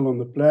rectangle on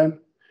the plan.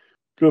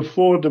 Kloof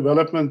 4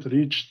 development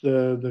reached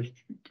the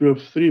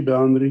Kloof 3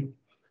 boundary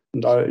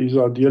and is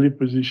ideally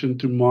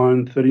positioned to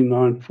mine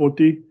 39,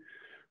 40,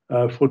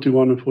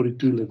 41 and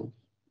 42 levels.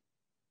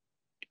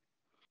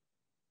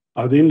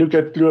 I then look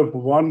at Kloof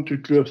 1 to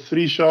Kloof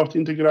 3 shaft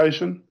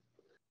integration.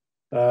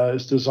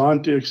 It's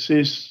designed to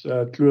access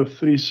Kloof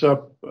 3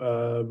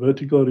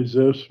 sub-vertical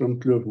reserves from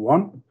Kloof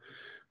 1,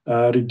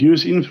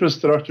 reduce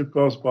infrastructure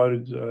costs by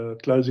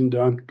closing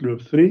down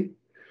Kloof 3,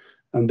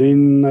 and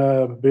then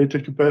better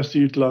capacity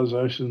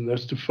utilization.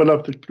 That's to fill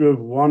up the Kloof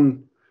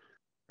 1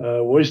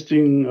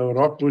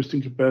 rock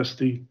hoisting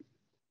capacity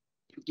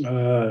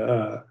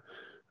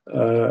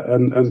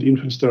and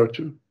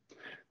infrastructure.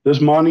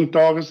 This mining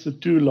targets the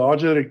 2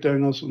 larger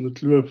rectangles on the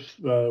Kloof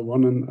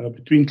 1 and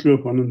between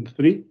Kloof 1 and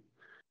 3.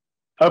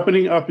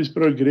 Opening up is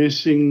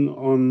progressing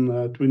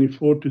on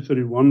 24 to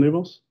 31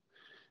 levels.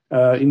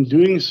 In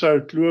doing so,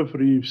 Kloof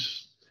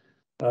reefs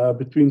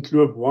between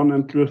Kloof 1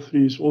 and Kloof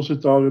 3 is also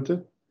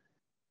targeted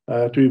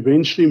to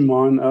eventually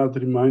mine out the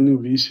remaining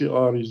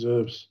VCR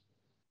reserves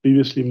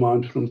previously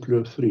mined from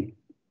Kloof 3.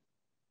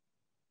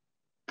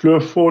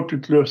 Kloof 4 to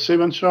Kloof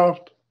 7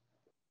 shaft.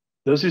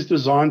 This is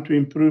designed to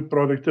improve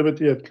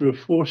productivity at Kloof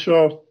 4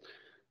 shaft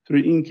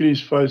through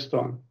increased phase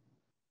time.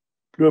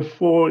 Kloof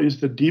 4 is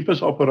the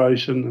deepest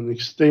operation and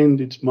extend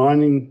its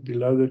mining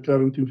below the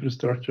current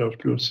infrastructure of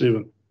Kloof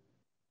 7.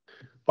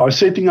 By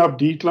setting up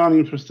decline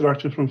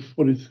infrastructure from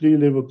 43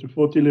 level to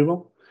 40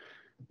 level,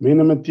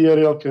 many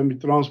material can be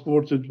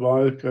transported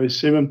via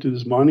K7 to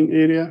this mining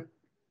area.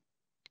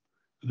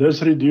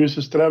 This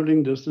reduces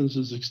traveling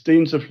distances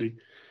extensively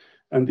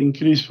and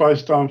increase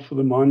phase time for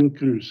the mining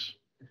crews,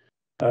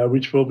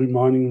 which will be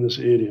mining in this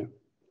area.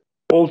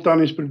 All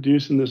tonnage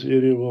produced in this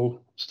area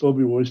will still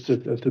be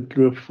hoisted at the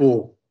Kloof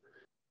 4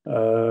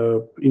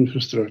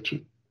 infrastructure.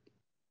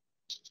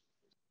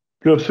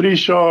 Kloof 3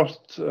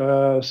 shaft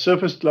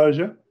surface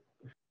closure.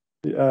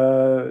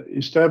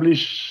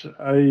 Establish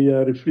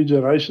a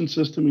refrigeration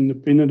system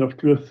independent of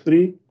Kloof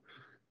 3.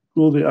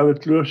 Cool the other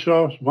Kloof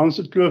shafts. Once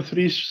the Kloof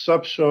 3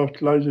 subshaft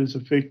closure is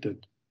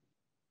effected,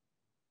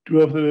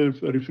 2 of the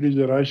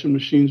refrigeration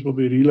machines will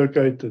be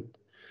relocated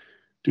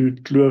to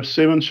Kloof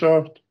 7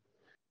 shaft.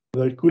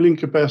 The cooling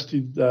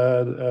capacity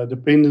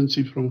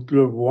dependency from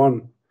Kloof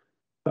 1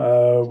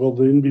 will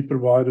then be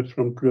provided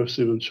from Kloof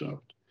 7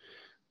 shaft.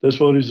 This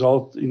will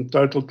result in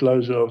total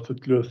closure of the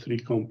Kloof 3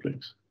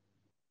 complex.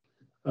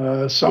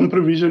 Some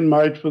provision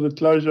made for the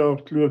closure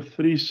of Kloof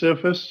 3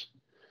 surface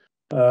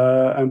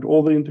and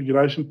all the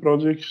integration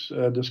projects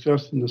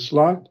discussed in the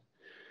slide.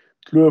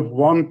 Kloof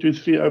 1 to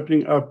 3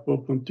 opening up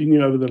will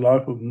continue over the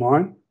life of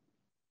mine.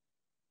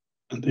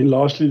 And then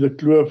lastly, the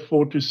Kloof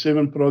 4 to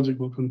 7 project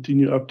will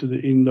continue up to the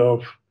end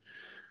of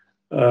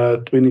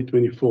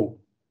 2024.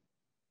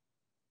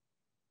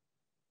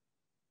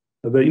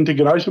 The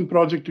integration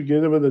project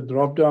together with the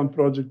drop-down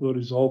project will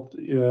result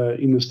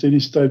in a steady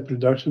state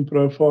production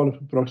profile of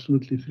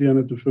approximately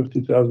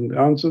 350,000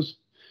 ounces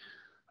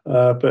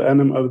per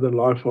annum over the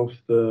life of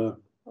the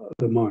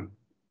mine.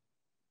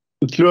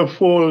 The Kloof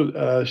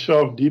 4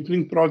 shaft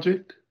deepening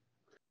project.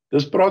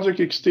 This project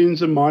extends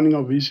the mining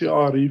of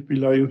VCR reef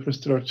below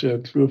infrastructure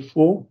at Kloof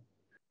 4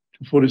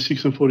 to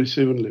 46 and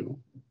 47 level.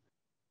 The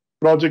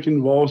project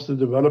involves the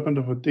development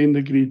of a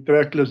 10-degree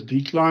trackless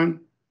decline,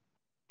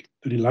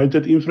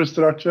 related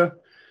infrastructure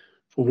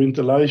for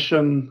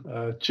ventilation,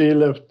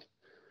 chairlift,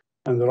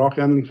 and rock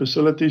handling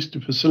facilities to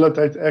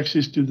facilitate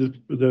access to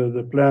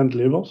the planned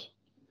levels.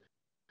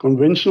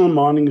 Conventional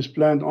mining is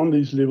planned on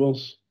these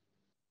levels,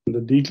 and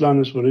the decline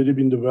has already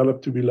been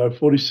developed to below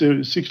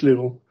 46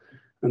 level,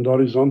 and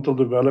horizontal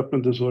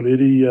development is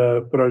already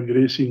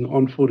progressing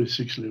on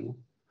 46 level.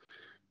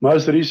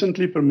 Most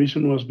recently,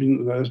 permission has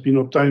been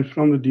obtained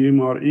from the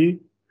DMRE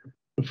to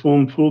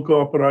perform full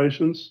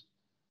operations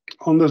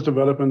on this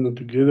development, and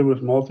together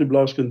with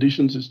multi-blast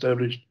conditions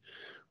established,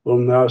 will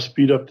now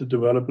speed up the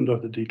development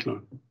of the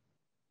decline.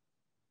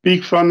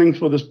 Peak funding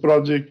for this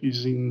project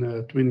is in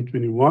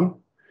 2021,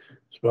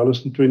 as well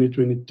as in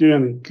 2022,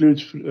 and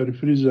includes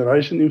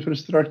refrigeration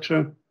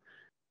infrastructure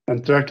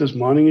and trackless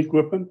mining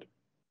equipment.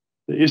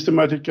 The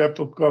estimated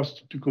capital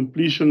cost to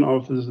completion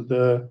of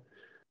the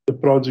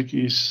project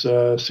is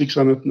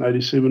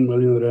 687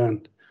 million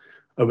rand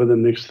over the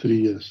next 3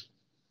 years.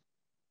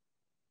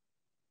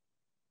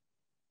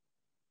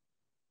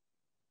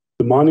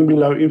 The mining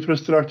below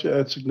infrastructure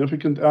adds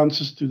significant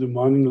ounces to the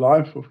mining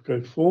life of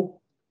K4,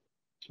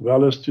 as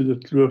well as to the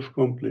Kloof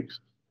complex.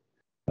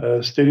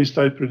 Steady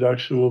state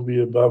production will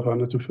be above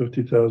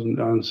 150,000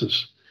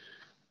 ounces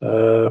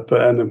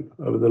per annum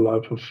over the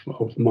life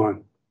of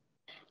mine.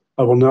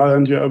 I will now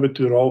hand you over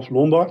to Ralph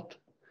Lombard,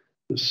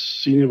 the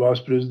Senior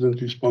Vice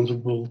President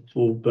responsible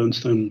for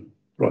Burnstone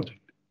project.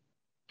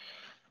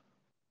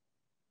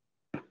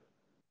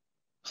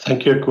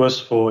 Thank you, Chris,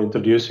 for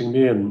introducing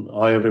me, and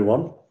hi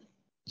everyone.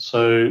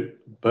 So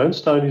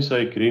Burnstone is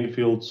a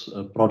greenfields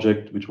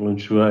project which will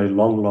ensure a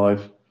long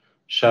life,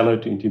 shallow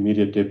to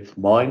intermediate depth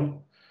mine.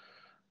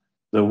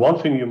 The one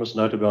thing you must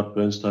note about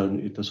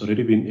Burnstone, it has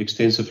already been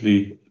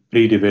extensively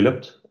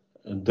pre-developed,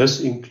 and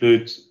this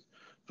includes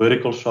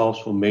vertical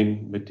shafts for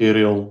main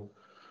material,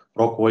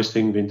 rock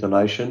hoisting,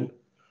 ventilation,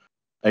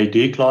 a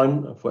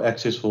decline for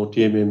access for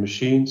TMM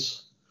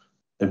machines,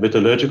 a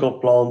metallurgical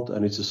plant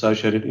and its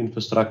associated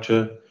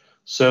infrastructure,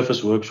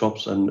 surface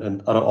workshops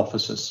and other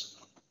offices.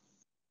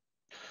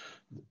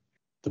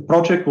 The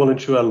project will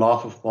ensure a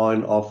life of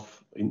mine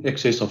of in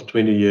excess of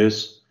 20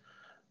 years,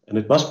 and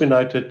it must be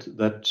noted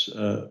that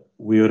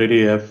we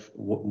already have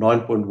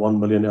 9.1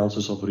 million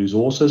ounces of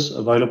resources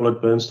available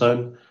at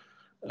Burnstone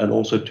and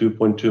also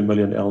 2.2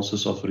 million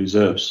ounces of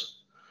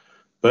reserves.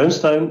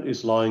 Burnstone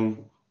is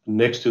lying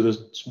next to the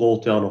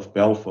small town of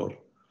Balfour.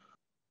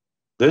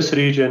 This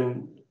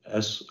region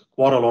has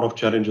quite a lot of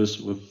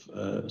challenges with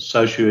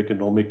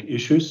socio-economic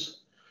issues,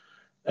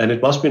 and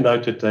it must be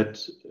noted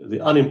that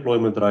the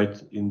unemployment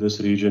rate in this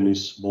region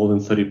is more than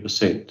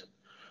 30%,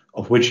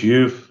 of which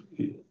youth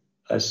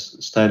is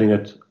standing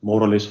at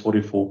more or less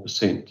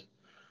 44%.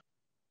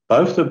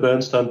 Both the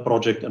Burnstone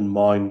project and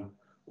mine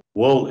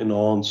will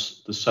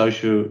enhance the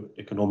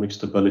socio-economic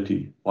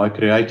stability by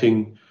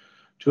creating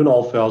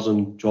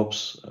 2,500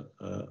 jobs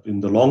in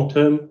the long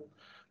term,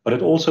 but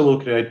it also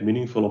will create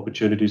meaningful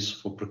opportunities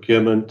for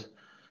procurement,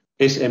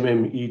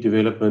 SMME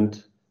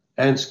development,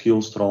 and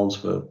skills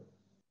transfer.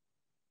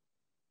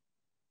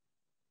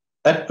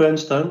 At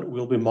Burnstone,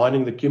 we'll be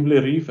mining the Kimberley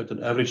Reef at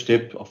an average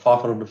depth of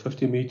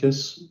 550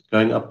 meters,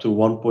 going up to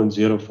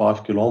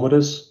 1.05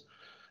 kilometers,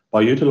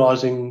 by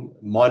utilizing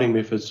mining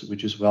methods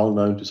which is well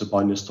known to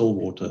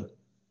Sibanye-Stillwater.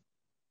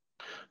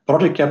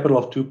 Project capital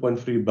of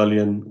 2.3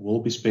 billion will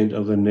be spent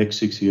over the next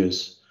 6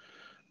 years.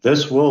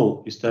 This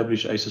will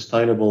establish a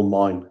sustainable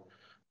mine,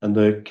 and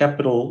the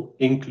capital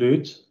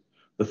includes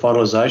the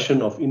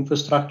finalization of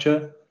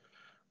infrastructure,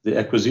 the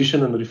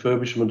acquisition and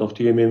refurbishment of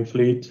TMM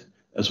fleet,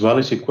 as well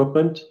as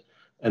equipment,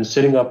 and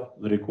setting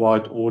up the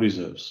required ore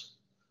reserves.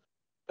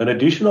 An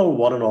additional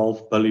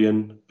 1.5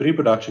 billion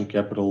pre-production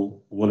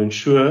capital will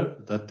ensure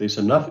that there's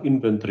enough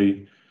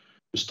inventory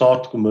to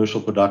start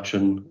commercial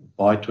production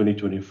by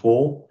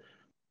 2024,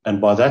 and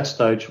by that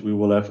stage we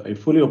will have a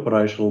fully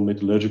operational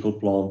metallurgical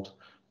plant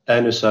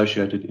and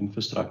associated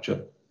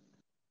infrastructure.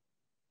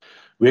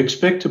 We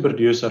expect to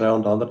produce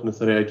around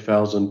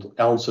 138,000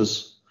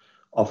 ounces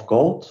of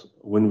gold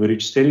when we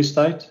reach steady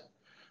state,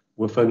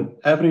 with an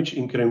average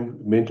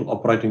incremental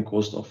operating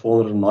cost of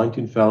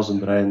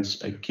 419,000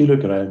 rands a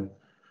kilogram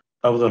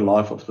over the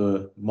life of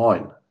the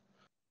mine.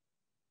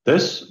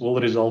 This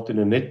will result in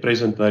a net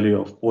present value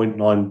of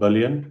 0.9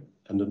 billion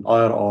and an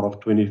IRR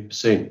of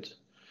 20%,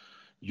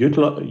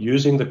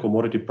 using the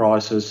commodity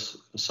prices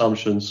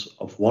assumptions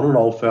of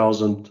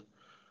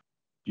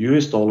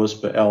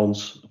 $1,500 per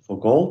ounce for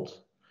gold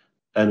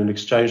and an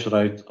exchange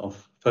rate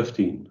of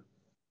 15.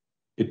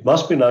 It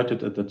must be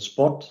noted at that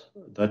spot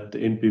that the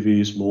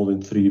NPV is more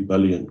than 3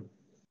 billion.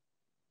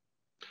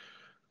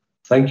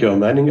 Thank you.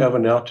 I'm handing over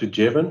now to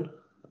Jevon,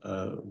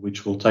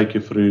 which will take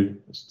you through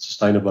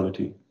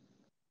sustainability.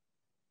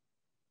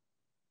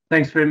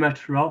 Thanks very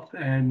much, Ralph,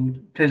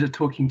 and pleasure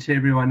talking to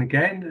everyone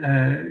again.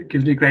 It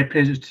gives me great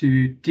pleasure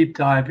to deep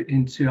dive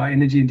into our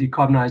energy and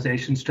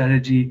decarbonisation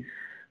strategy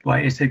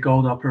by SA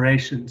Gold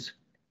Operations.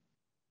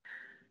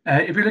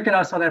 If we look at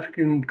our South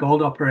African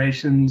gold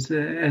operations,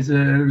 as a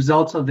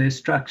result of their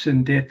structure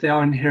and depth, they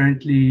are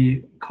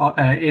inherently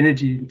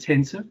energy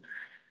intensive,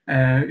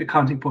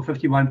 accounting for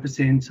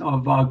 51%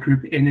 of our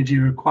group energy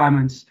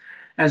requirements.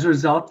 As a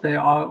result, they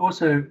are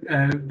also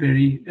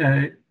very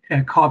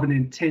carbon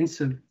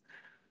intensive.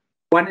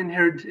 One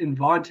inherent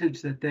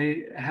advantage that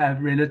they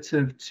have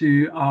relative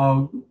to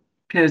our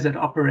peers that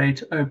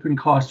operate open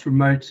cast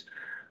remote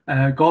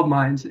gold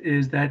mines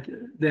is that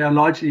they are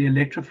largely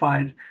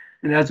electrified,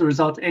 and as a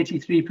result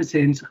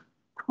 83%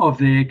 of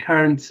their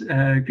current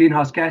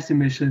greenhouse gas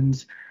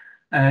emissions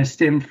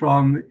stem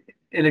from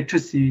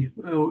electricity,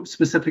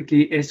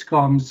 specifically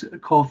Eskom's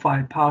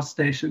coal-fired power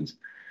stations.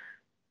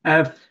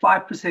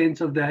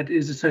 5% of that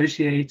is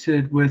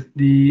associated with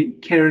the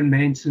care and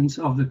maintenance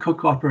of the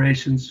Cook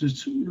operations,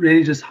 which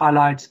really just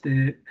highlights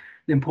the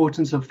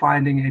importance of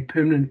finding a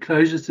permanent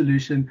closure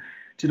solution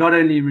to not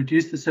only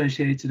reduce the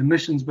associated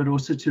emissions, but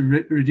also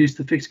to reduce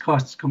the fixed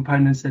costs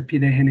components that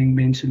Peter Henning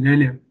mentioned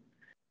earlier.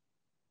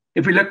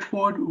 If we look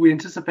forward, we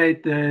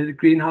anticipate the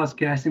greenhouse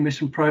gas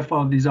emission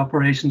profile of these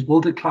operations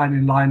will decline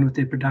in line with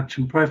their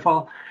production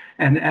profile,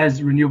 and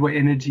as renewable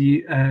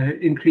energy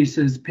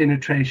increases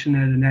penetration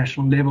at a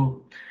national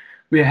level.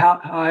 We,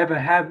 however,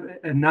 have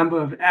a number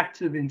of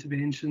active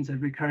interventions that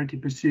we're currently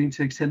pursuing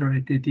to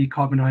accelerate their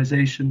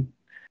decarbonisation.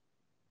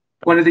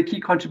 One of the key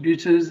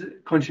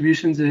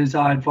contributions is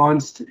our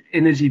advanced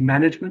energy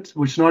management,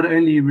 which not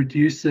only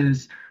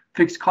reduces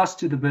fixed costs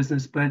to the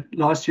business, but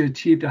last year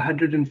achieved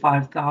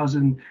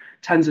 105,000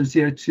 tons of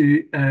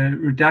CO2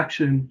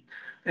 reduction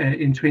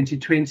in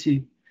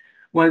 2020.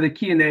 One of the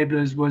key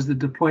enablers was the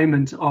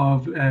deployment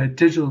of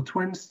digital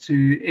twins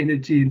to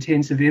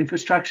energy-intensive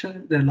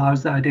infrastructure that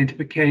allows the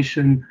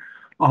identification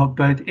of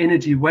both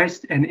energy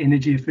waste and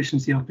energy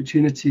efficiency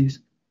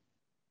opportunities.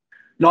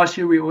 Last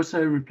year, we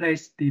also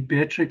replaced the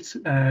Beatrix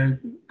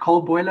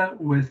coal boiler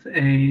with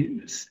a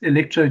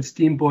electrode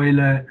steam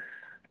boiler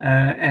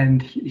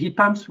and heat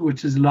pumps,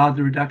 which has allowed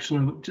the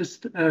reduction of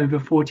just over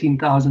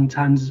 14,000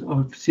 tons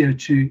of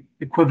CO2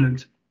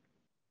 equivalent.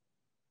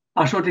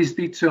 I'll shortly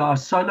speak to our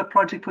solar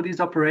project for these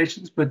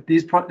operations, but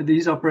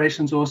these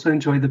operations also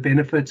enjoy the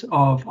benefits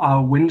of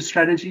our wind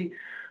strategy,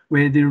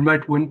 where the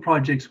remote wind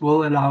projects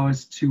will allow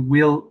us to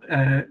wheel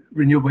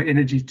renewable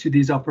energy to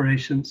these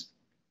operations.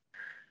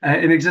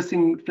 An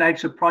existing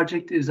flagship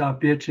project is our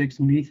Beatrix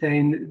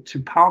methane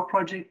to power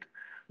project,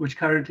 which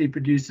currently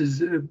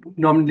produces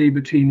nominally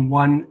between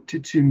 1 to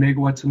 2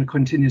 megawatts on a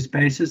continuous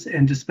basis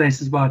and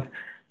displaces about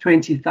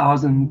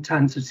 20,000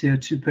 tons of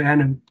CO2 per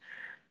annum.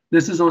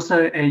 This is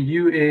also a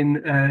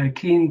UN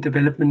Clean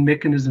Development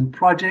Mechanism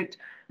project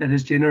that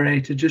has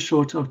generated just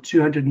short of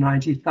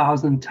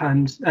 290,000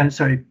 tons of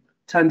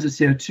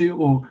CO2,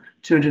 or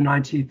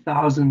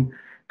 290,000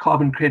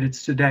 carbon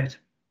credits to date.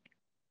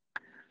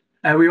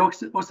 We're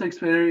also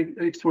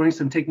exploring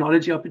some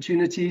technology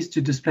opportunities to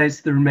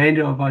displace the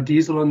remainder of our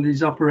diesel on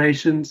these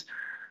operations,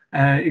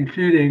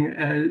 including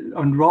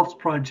on Ralph's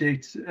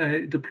project,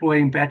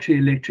 deploying battery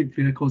electric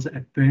vehicles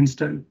at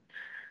Burnstone.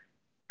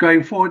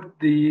 Going forward,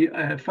 the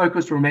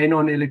focus will remain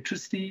on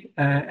electricity,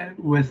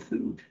 with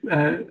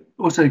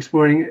also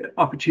exploring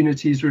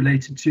opportunities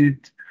related to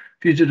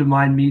fugitive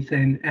mine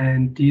methane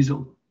and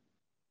diesel.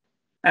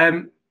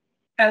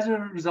 As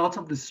a result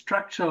of the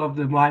structure of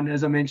the mine,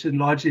 as I mentioned,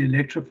 largely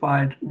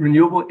electrified,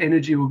 renewable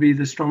energy will be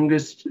the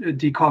strongest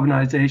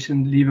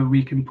decarbonisation lever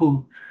we can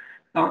pull.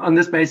 On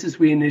this basis,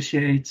 we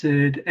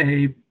initiated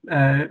a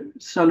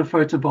solar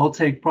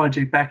photovoltaic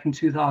project back in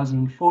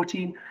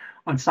 2014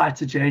 on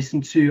sites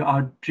adjacent to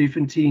our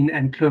Driefontein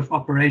and Kloof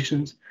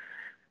operations.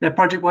 That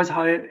project was,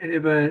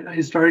 however,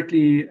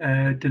 historically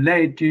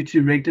delayed due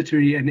to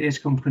regulatory and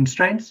Eskom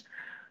constraints.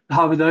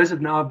 However, those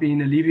have now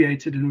been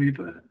alleviated, and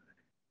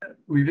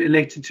we've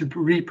elected to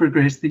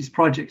reprogress these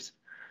projects.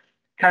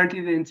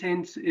 Currently, the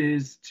intent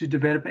is to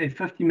develop a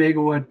 50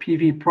 megawatt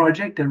PV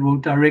project that will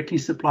directly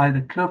supply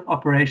the Kloof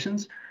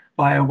operations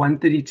via a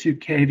 132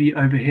 kV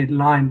overhead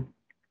line.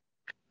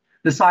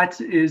 The site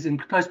is in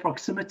close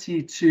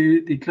proximity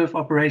to the Kloof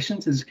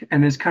operations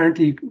and is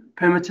currently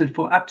permitted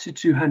for up to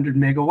 200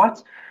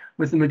 megawatts,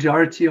 with the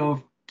majority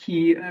of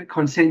key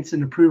consents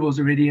and approvals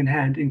already in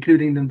hand,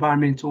 including the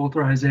environmental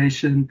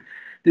authorization,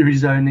 the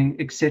rezoning,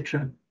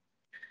 etc.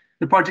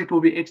 The project will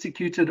be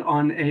executed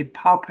on a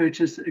power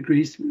purchase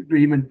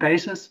agreement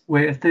basis,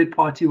 where a third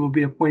party will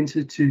be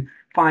appointed to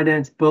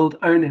finance, build,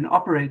 own, and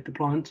operate the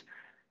plant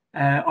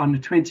on a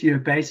 20-year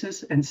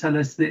basis and sell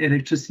us the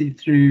electricity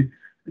through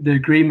the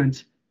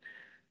agreement.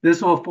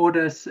 This will afford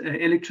us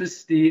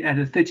electricity at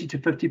a 30 to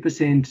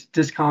 50%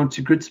 discount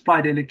to grid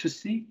supplied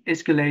electricity,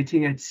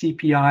 escalating at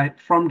CPI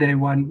from day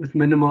one with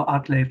minimal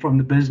outlay from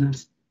the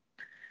business.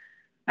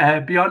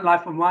 Beyond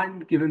life of mine,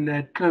 given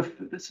that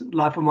Kloof's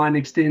life of mine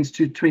extends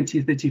to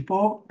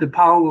 2034, the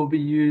power will be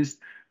used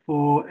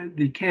for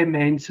the care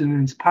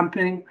maintenance,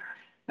 pumping,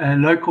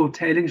 local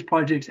tailings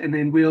projects, and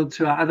then wheeled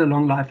to our other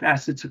long life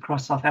assets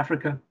across South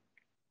Africa.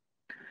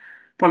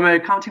 From an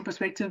accounting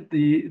perspective,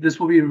 this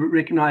will be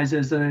recognized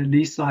as a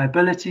lease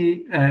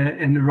liability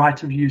and a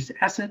right of use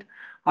asset.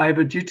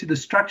 However, due to the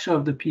structure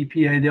of the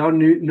PPA, there are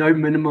no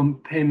minimum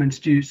payments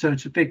due, so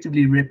it's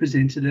effectively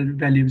represented at a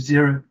value of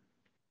 0.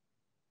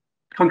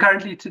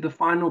 Concurrently to the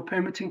final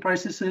permitting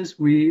processes,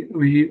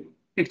 we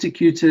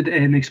executed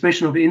an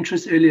expression of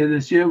interest earlier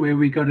this year where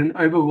we got an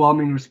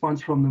overwhelming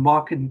response from the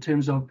market in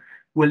terms of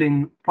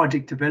willing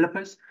project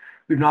developers.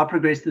 We've now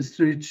progressed this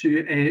through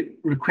to a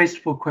request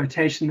for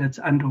quotation that's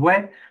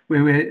underway,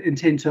 where we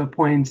intend to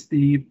appoint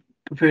the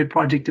preferred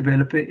project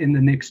developer in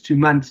the next 2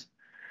 months.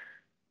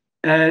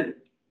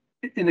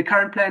 In the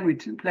current plan, we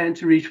plan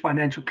to reach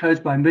financial close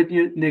by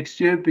mid-year next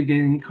year,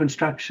 beginning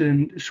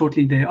construction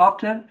shortly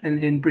thereafter,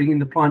 and then bringing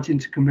the plant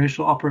into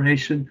commercial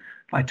operation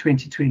by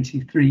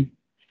 2023.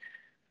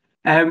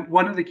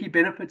 One of the key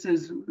benefits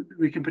is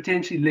we can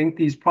potentially link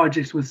these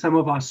projects with some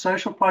of our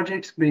social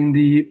projects, being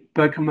the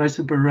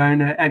Bokamosa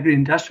Barona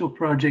agri-industrial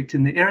project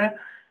in the area.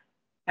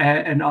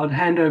 And I'll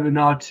hand over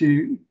now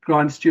to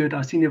Grant Stewart,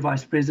 our Senior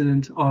Vice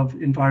President of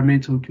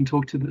Environmental, who can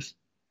talk to this.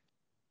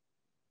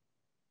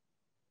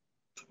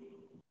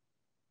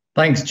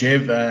 Thanks,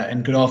 Jev,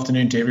 and good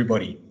afternoon to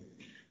everybody.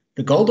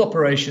 The gold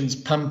operations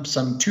pump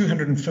some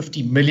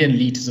 250 million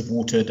litres of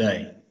water a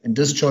day and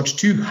discharge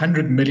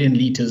 200 million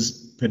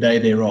litres per day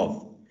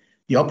thereof.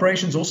 The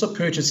operations also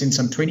purchase in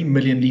some 20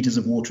 million litres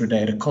of water a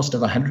day at a cost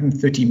of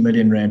 130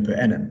 million rand per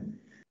annum.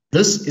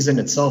 This is in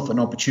itself an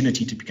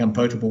opportunity to become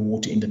potable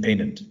water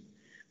independent.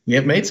 We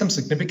have made some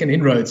significant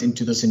inroads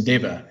into this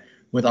endeavour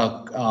with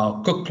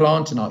our Cook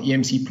plant and our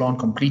EMC plant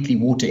completely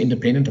water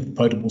independent of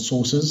potable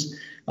sources.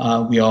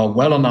 We are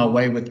well on our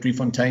way with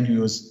Driefontein,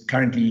 who is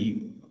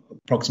currently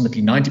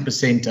approximately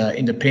 90%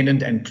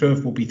 independent, and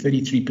Kloof will be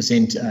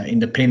 33%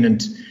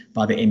 independent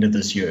by the end of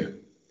this year.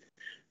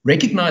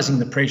 Recognizing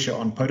the pressure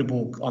on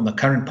the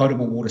current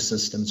potable water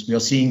systems, we are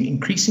seeing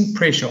increasing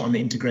pressure on the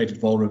integrated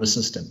Vaal River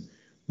system,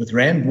 with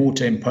Rand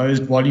Water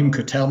imposed volume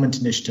curtailment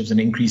initiatives an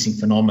increasing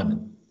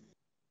phenomenon.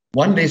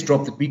 One less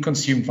drop that we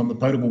consume from the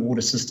potable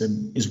water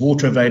system is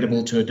water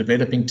available to a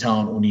developing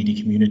town or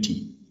needy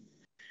community.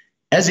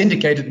 As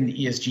indicated in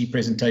the ESG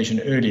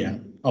presentation earlier,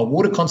 our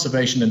water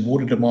conservation and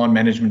water demand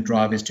management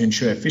drive is to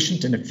ensure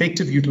efficient and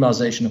effective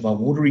utilization of our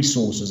water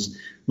resources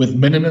with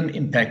minimum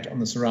impact on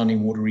the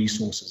surrounding water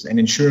resources, and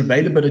ensure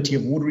availability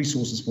of water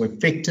resources for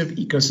effective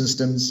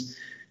ecosystems,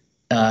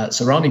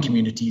 surrounding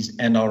communities,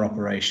 and our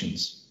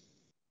operations.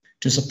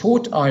 To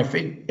support our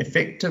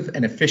effective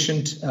and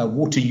efficient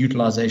water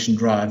utilization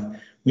drive,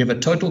 we have a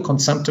total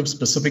consumptive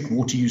specific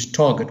water use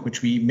target,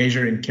 which we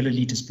measure in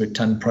kilolitres per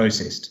tonne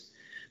processed.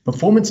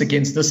 Performance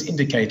against this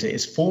indicator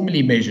is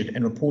formally measured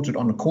and reported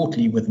on a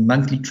quarterly with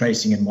monthly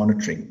tracing and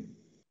monitoring.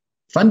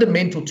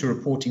 Fundamental to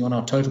reporting on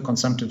our total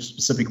consumptive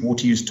specific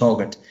water use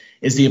target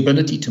is the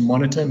ability to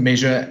monitor,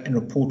 measure, and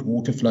report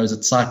water flows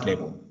at site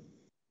level.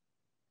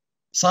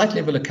 Site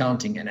level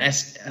accounting and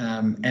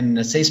an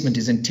assessment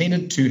is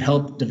intended to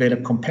help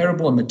develop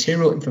comparable and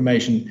material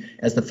information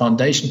as the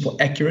foundation for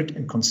accurate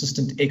and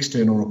consistent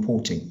external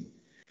reporting.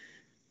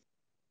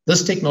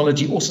 This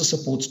technology also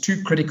supports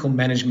 2 critical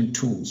management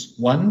tools.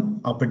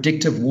 1, our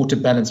predictive water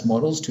balance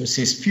models to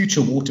assess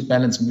future water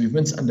balance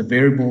movements under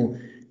variable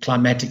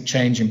climatic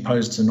change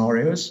imposed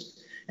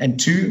scenarios. And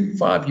 2,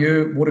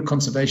 5-year water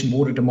conservation,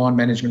 water demand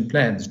management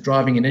plans,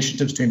 driving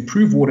initiatives to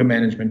improve water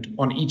management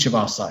on each of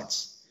our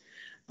sites.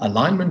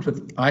 Alignment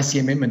with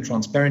ICMM and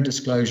transparent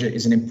disclosure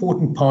is an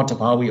important part of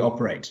how we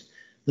operate.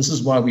 This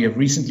is why we have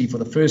recently, for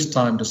the first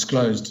time,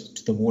 disclosed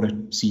to the Water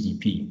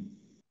CDP.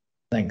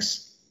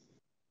 Thanks.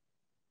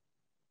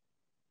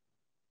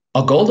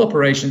 Our gold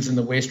operations in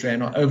the West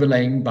Rand are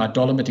overlain by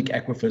dolomitic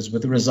aquifers,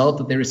 with the result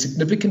that there is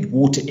significant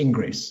water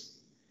ingress.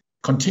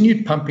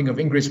 Continued pumping of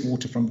ingress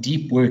water from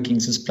deep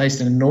workings has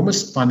placed an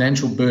enormous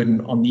financial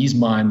burden on these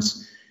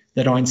mines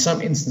that are in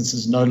some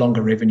instances no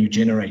longer revenue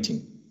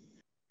generating.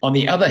 On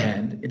the other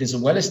hand, it is a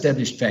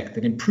well-established fact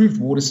that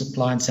improved water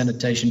supply and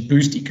sanitation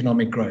boost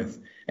economic growth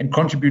and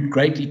contribute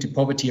greatly to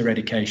poverty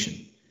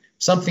eradication,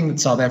 something that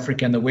South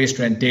Africa and the West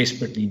Rand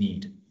desperately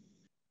need.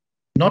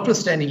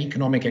 Notwithstanding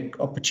economic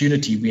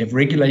opportunity, we have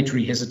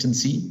regulatory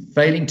hesitancy,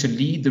 failing to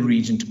lead the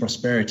region to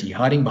prosperity,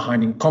 hiding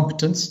behind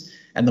incompetence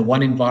and the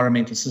one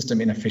environmental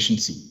system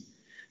inefficiency.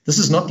 This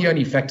is not the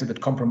only factor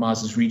that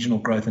compromises regional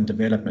growth and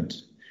development.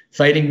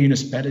 Failing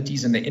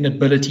municipalities and their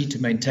inability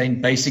to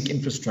maintain basic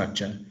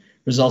infrastructure,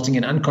 resulting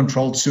in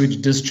uncontrolled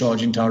sewage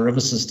discharge into our river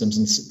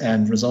systems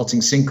and resulting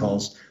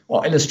sinkholes,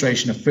 are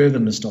illustration of further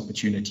missed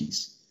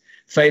opportunities.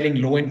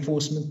 Failing law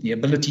enforcement, the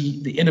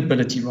inability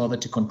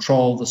to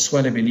control the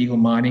swell of illegal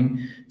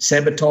mining,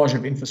 sabotage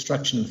of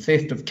infrastructure and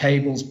theft of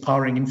cables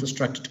powering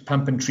infrastructure to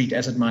pump and treat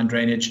acid mine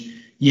drainage,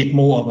 yet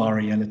more of our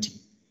reality.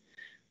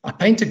 I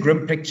paint a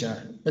grim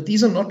picture, but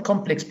these are not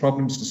complex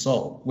problems to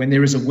solve when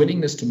there is a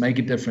willingness to make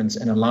a difference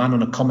and align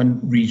on a common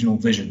regional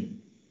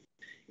vision.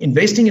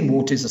 Investing in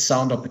water is a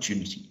sound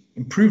opportunity.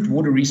 Improved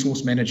water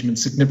resource management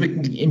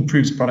significantly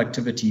improves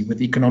productivity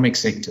with economic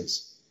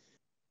sectors.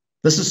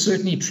 This is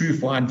certainly true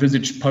for our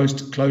envisaged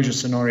post-closure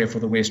scenario for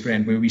the West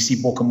Rand, where we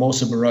see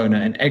Bokamoso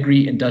Barona, an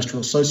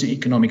agri-industrial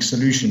socio-economic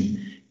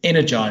solution,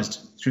 energized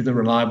through the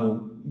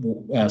reliable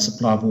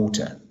supply of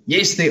water.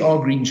 Yes, there are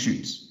green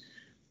shoots.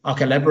 Our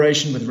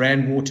collaboration with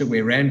Rand Water,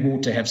 where Rand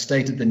Water have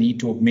stated the need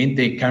to augment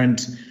their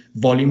current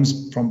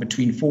volumes from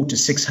between 400 to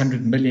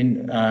 600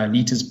 million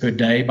litres per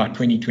day by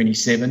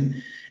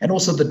 2027, and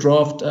also the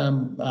draft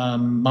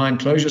mine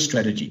closure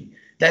strategy.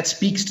 That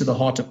speaks to the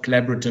heart of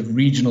collaborative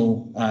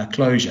regional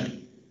closure.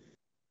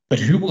 But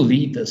who will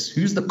lead this?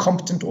 Who's the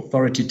competent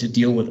authority to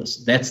deal with this?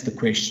 That's the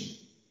question.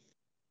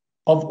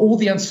 Of all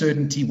the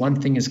uncertainty, one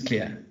thing is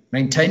clear.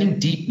 Maintaining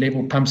deep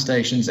level pump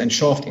stations and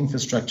shaft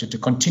infrastructure to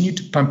continue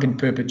to pump in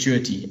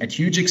perpetuity at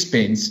huge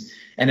expense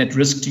and at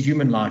risk to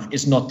human life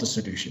is not the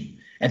solution.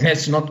 And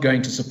that's not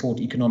going to support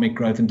economic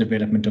growth and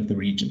development of the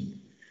region.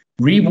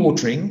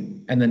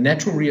 Rewatering and the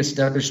natural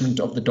re-establishment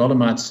of the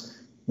Dolomites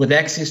with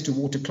access to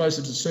water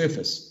closer to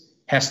surface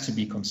has to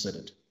be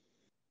considered.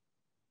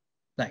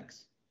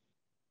 Thanks.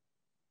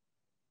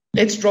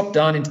 Let's drop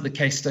down into the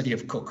case study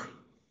of Cook.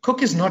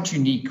 Cook is not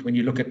unique when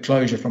you look at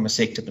closure from a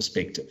sector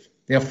perspective.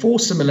 There are 4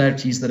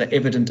 similarities that are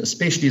evident,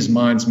 especially as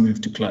mines move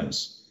to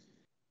close.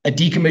 A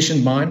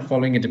decommissioned mine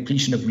following a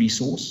depletion of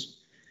resource,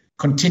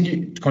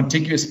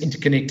 contiguous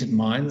interconnected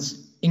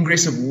mines,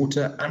 ingress of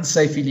water,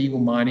 unsafe illegal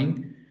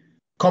mining,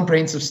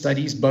 comprehensive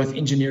studies, both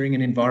engineering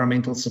and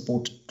environmental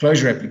support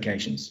closure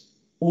applications,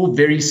 all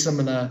very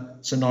similar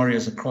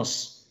scenarios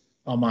across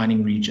our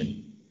mining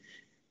region.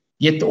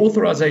 Yet the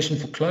authorization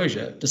for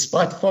closure,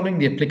 despite following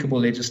the applicable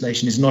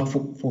legislation, is not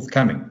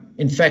forthcoming.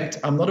 In fact,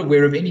 I'm not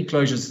aware of any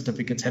closure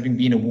certificates having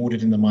been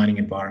awarded in the mining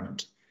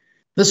environment.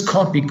 This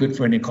can't be good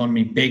for an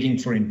economy begging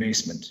for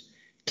investment.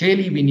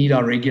 Clearly, we need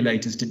our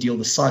regulators to deal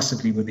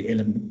decisively with the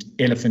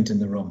elephant in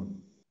the room.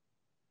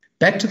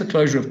 Back to the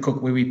closure of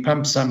Cook, where we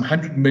pump some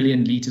 100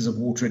 million litres of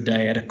water a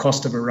day at a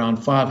cost of around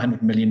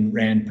 500 million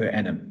rand per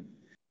annum.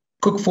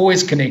 Cook 4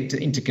 is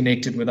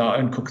interconnected with our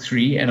own Cook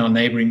 3 and a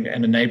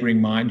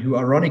neighbouring mine, who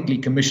ironically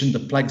commissioned the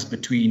plugs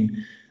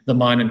between the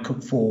mine and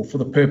Cook 4 for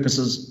the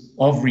purposes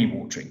of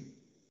rewatering,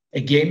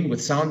 again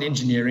with sound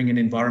engineering and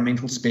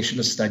environmental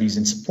specialist studies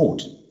in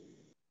support.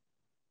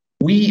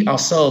 We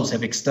ourselves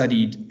have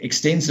studied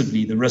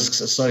extensively the risks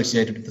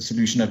associated with the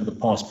solution over the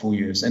past 4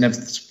 years and have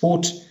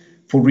support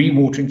for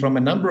rewatering from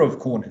a number of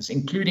corners,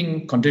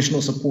 including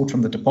conditional support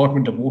from the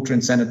Department of Water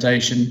and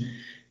Sanitation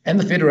and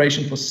the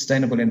Federation for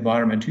Sustainable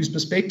Environment, whose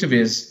perspective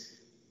is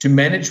to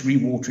manage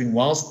rewatering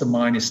whilst the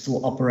mine is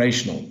still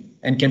operational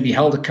and can be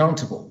held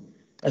accountable,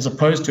 as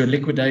opposed to a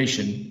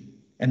liquidation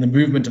and the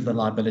movement of the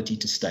liability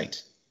to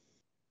state.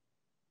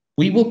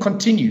 We will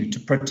continue to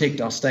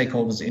protect our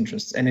stakeholders'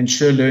 interests and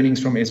ensure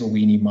learnings from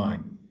Ezulwini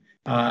mine.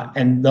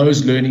 And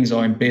those learnings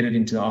are embedded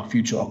into our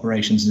future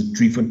operations at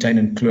Driefontein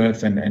and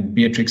Kloof and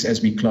Beatrix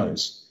as we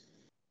close.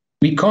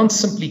 We can't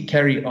simply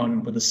carry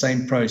on with the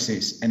same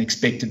process and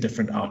expect a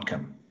different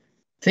outcome.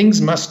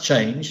 Things must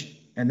change,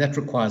 and that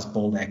requires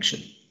bold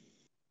action.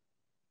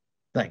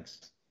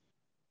 Thanks.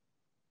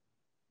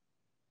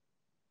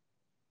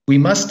 We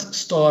must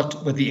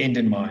start with the end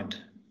in mind.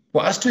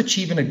 For us to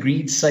achieve an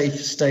agreed,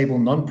 safe, stable,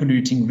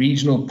 non-polluting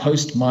regional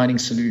post-mining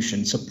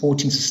solution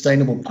supporting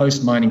sustainable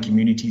post-mining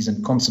communities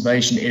and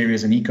conservation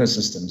areas and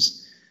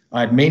ecosystems,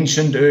 I had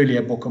mentioned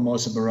earlier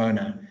Bokamoso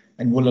Barona,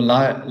 and will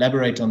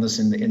elaborate on this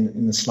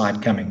in the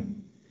slide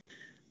coming.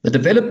 The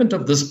development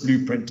of this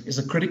blueprint is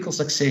a critical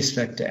success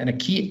factor and a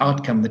key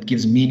outcome that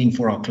gives meaning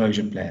for our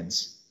closure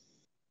plans.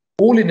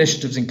 All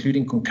initiatives,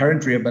 including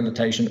concurrent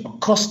rehabilitation, are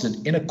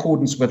costed in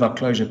accordance with our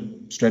closure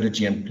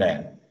strategy and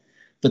plan.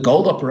 The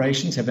gold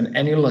operations have an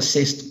annual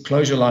assessed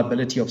closure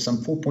liability of some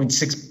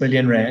 4.6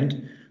 billion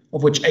rand,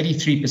 of which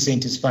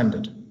 83% is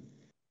funded.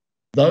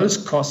 Those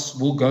costs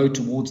will go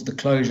towards the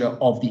closure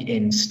of the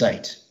end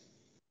state.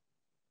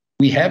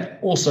 We have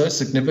also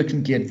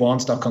significantly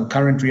advanced our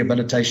concurrent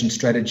rehabilitation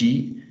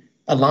strategy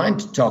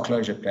aligned to our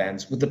closure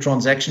plans with the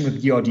transaction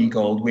with DRD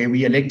Gold, where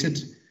we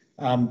elected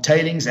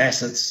tailings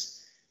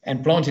assets,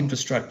 and plant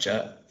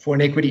infrastructure for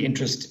an equity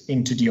interest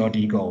into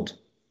DRD Gold.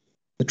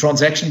 The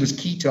transaction is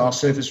key to our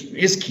surface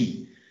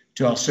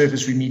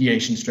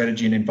remediation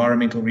strategy and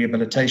environmental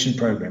rehabilitation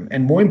program,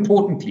 and more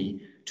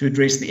importantly, to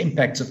address the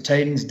impacts of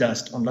tailings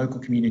dust on local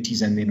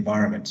communities and the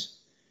environment.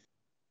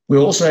 We're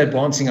also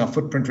advancing our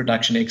footprint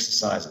reduction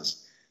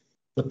exercises.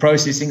 The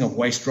processing of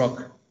waste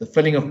rock, the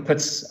filling of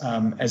pits,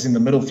 as in the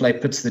middle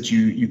flake pits that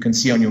you can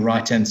see on your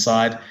right-hand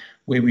side,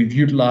 where we've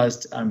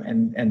utilized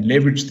and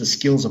leveraged the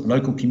skills of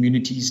local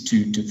communities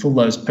to fill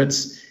those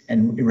pits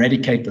and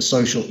eradicate the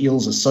social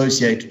ills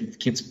associated with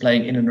kids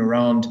playing in and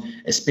around,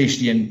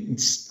 especially in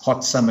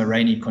hot summer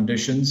rainy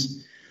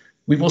conditions.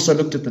 We've also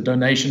looked at the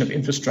donation of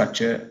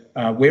infrastructure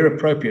where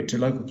appropriate to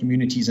local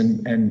communities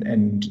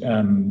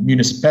and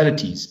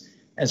municipalities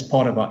as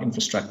part of our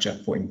infrastructure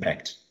for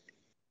impact.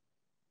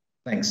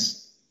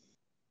 Thanks.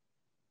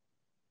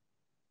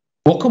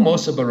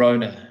 Bokamoso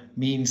Barona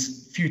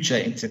means future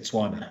in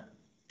Setswana.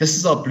 This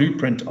is our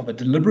blueprint of a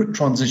deliberate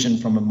transition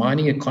from a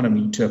mining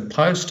economy to a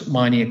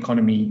post-mining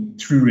economy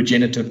through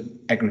regenerative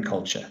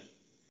agriculture.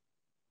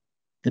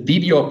 The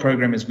BBR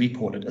program, as we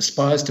call it,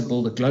 aspires to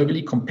build a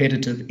globally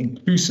competitive,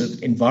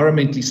 inclusive,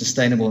 environmentally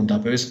sustainable and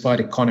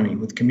diversified economy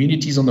with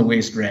communities on the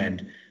West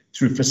Rand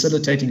through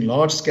facilitating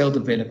large-scale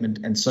development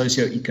and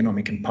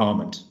socio-economic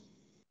empowerment.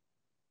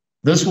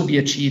 This will be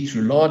achieved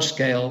through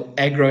large-scale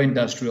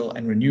agro-industrial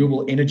and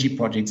renewable energy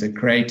projects that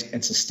create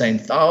and sustain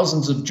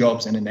thousands of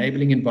jobs and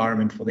enabling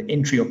environment for the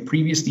entry of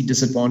previously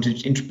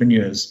disadvantaged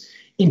entrepreneurs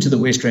into the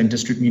West Rand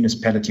District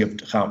Municipality of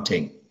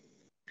Gauteng.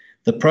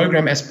 The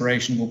program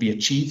aspiration will be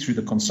achieved through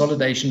the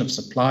consolidation of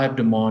supply of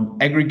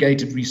demand,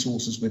 aggregated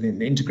resources within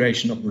the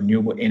integration of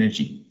renewable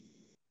energy.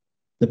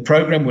 The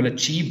program will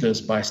achieve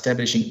this by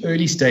establishing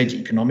early-stage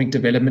economic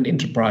development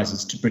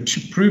enterprises to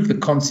prove the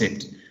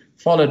concept,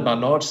 followed by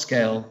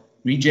large-scale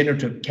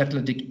regenerative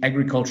catalytic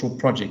agricultural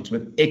projects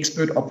with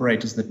expert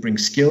operators that bring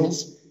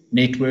skills,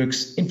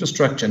 networks,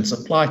 infrastructure, and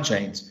supply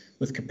chains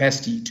with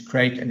capacity to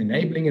create an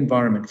enabling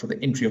environment for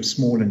the entry of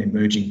small and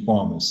emerging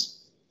farmers.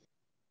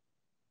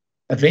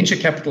 A venture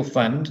capital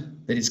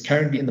fund that is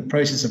currently in the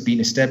process of being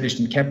established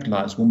and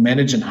capitalized will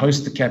manage and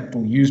host the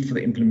capital used for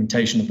the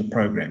implementation of the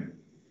program.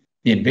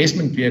 The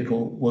investment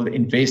vehicle will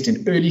invest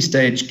in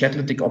early-stage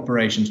catalytic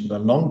operations with a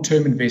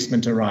long-term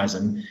investment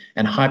horizon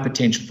and high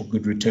potential for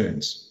good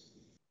returns.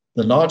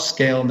 The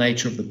large-scale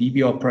nature of the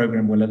BBR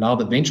program will allow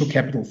the venture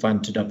capital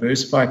fund to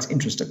diversify its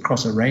interest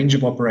across a range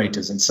of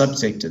operators and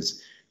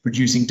subsectors,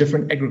 producing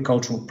different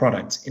agricultural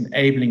products,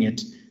 enabling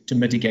it to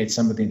mitigate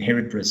some of the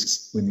inherent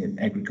risks within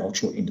the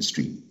agricultural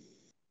industry.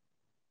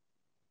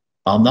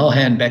 I'll now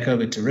hand back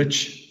over to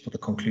Rich for the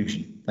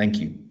conclusion. Thank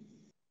you.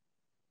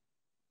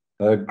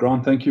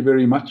 Grant, thank you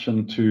very much,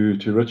 and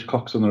to Rich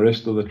Cox and the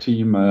rest of the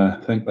team,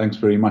 thanks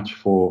very much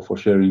for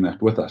sharing that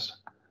with us.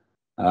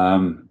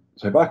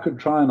 So if I could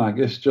try and I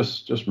guess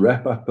just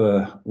wrap up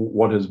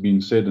what has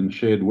been said and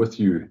shared with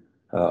you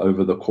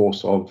over the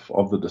course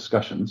of the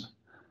discussions.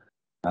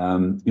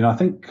 I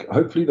think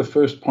hopefully the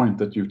first point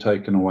that you've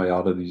taken away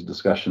out of these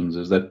discussions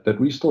is that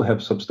we still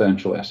have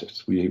substantial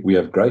assets. We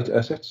have great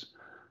assets.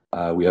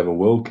 We have a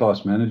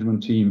world-class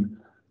management team,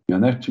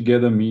 and that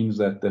together means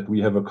that we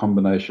have a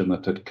combination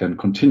that can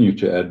continue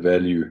to add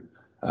value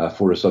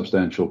for a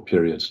substantial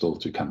period still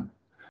to come.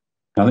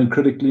 I think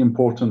critically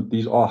important,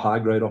 these are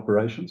high-grade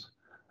operations,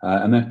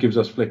 and that gives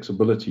us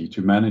flexibility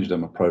to manage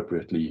them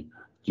appropriately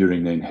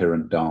during the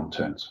inherent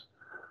downturns.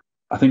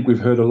 I think we've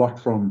heard a lot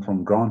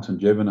from Grant and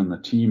Jevon and the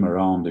team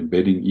around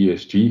embedding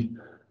ESG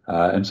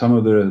and some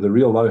of the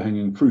real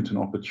low-hanging fruit and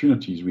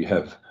opportunities we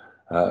have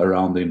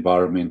around the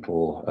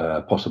environmental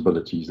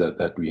possibilities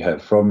that we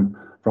have. From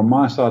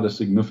my side, a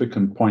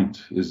significant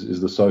point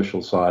is the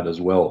social side as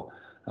well,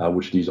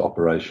 which these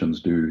operations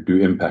do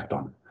impact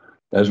on.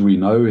 As we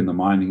know, in the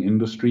mining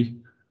industry,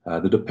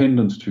 the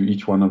dependence to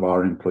each one of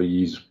our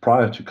employees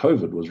prior to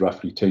COVID was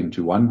roughly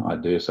 10-1. I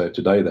dare say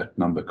today that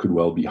number could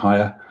well be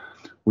higher,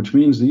 which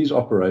means these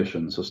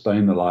operations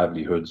sustain the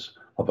livelihoods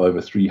of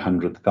over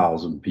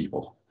 300,000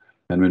 people.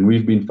 And when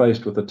we've been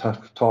faced with a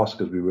tough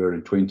task as we were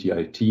in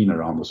 2018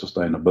 around the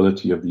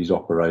sustainability of these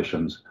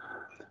operations,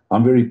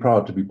 I'm very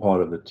proud to be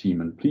part of the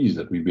team and pleased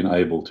that we've been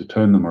able to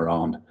turn them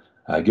around,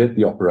 get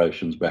the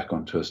operations back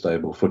onto a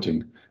stable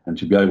footing, and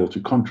to be able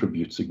to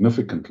contribute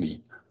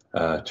significantly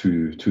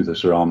to the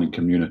surrounding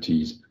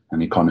communities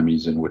and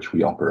economies in which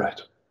we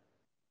operate.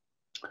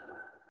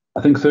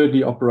 I think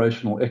thirdly,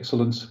 operational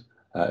excellence,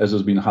 as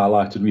has been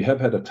highlighted, we have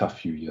had a tough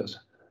few years.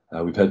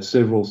 We've had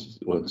several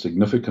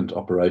significant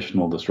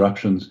operational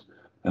disruptions,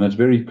 and it's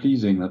very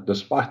pleasing that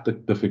despite the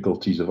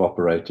difficulties of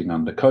operating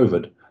under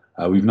COVID,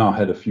 we've now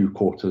had a few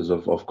quarters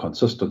of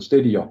consistent,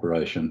 steady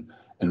operation,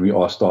 and we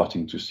are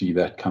starting to see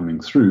that coming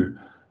through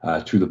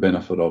to the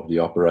benefit of the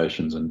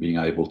operations and being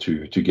able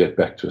to get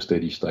back to a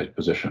steady state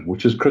position,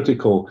 which is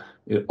critical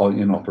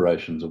in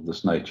operations of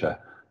this nature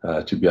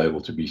to be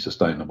able to be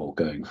sustainable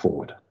going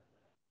forward.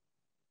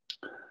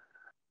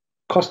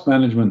 Cost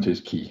management is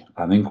key.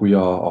 I think we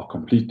are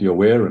completely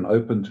aware and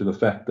open to the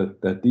fact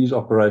that these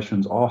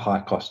operations are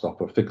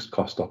fixed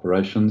cost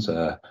operations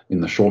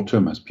in the short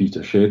term, as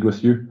Peter shared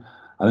with you.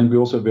 I think we're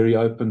also very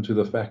open to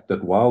the fact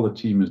that while the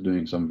team is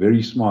doing some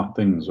very smart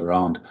things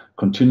around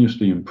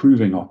continuously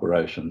improving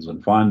operations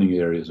and finding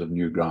areas of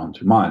new ground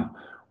to mine,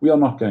 we are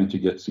not going to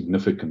get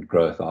significant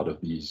growth out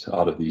of these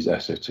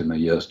assets in the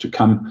years to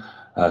come.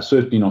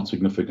 Certainly not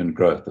significant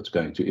growth that's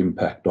going to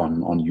impact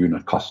on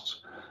unit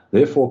costs.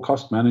 Therefore,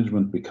 cost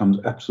management becomes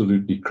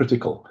absolutely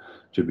critical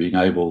to being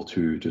able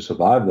to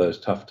survive those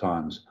tough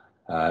times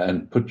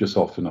and put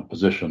yourself in a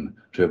position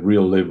to have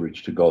real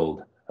leverage to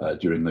gold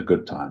during the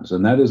good times.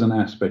 And that is an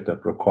aspect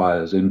that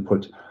requires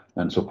input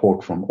and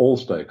support from all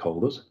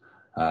stakeholders.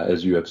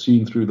 As you have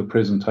seen through the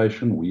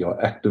presentation, we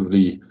are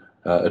actively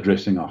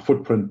addressing our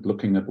footprint,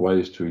 looking at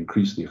ways to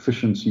increase the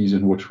efficiencies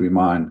in which we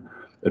mine,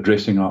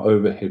 addressing our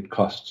overhead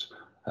costs,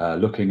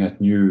 looking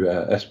at new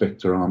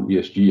aspects around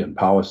ESG and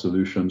power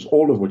solutions,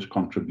 all of which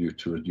contribute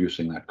to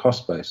reducing that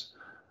cost base.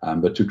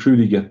 But to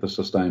truly get the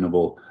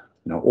sustainable,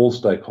 all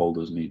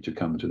stakeholders need to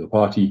come to the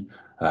party,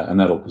 and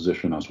that'll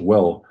position us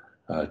well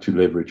to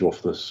leverage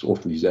off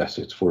these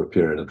assets for a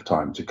period of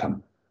time to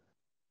come.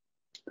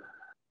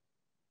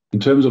 In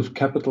terms of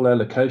capital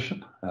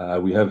allocation,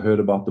 we have heard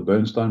about the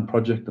Burnstone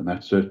project, and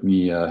that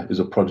certainly is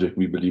a project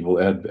we believe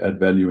will add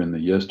value in the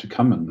years to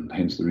come, and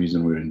hence the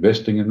reason we're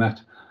investing in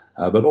that.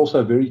 But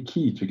also very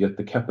key to get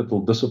the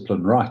capital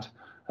discipline right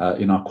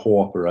in our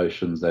core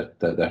operations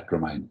that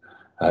remain.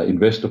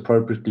 Invest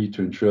appropriately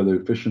to ensure the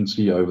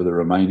efficiency over the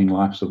remaining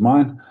lives of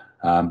mine,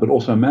 but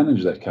also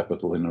manage that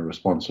capital in a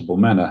responsible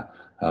manner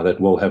that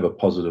will have a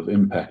positive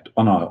impact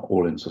on our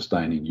all-in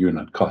sustaining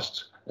unit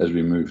costs as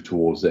we move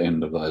towards the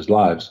end of those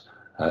lives,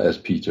 as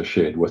Peter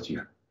shared with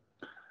you.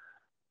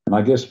 And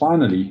I guess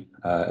finally,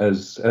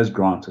 as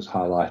Grant has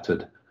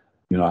highlighted,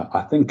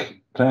 I think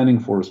planning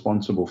for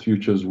responsible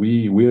futures,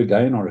 we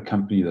again are a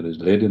company that is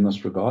led in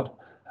this regard.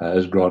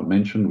 As Grant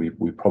mentioned,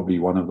 we're probably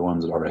one of the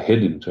ones that are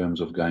ahead in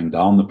terms of going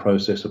down the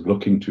process of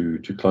looking to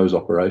close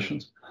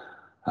operations.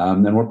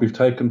 And what we've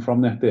taken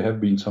from that, there have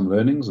been some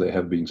learnings, there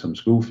have been some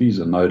school fees,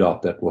 and no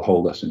doubt that will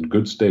hold us in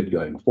good stead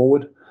going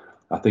forward.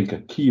 I think a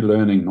key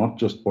learning, not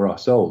just for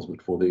ourselves,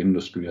 but for the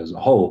industry as a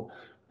whole,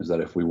 is that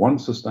if we want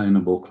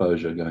sustainable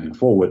closure going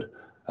forward,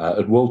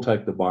 it will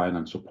take the buy-in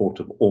and support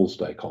of all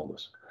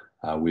stakeholders.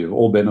 We have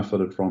all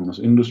benefited from this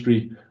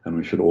industry, and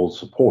we should all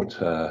support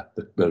the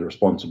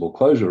responsible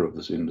closure of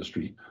this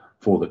industry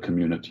for the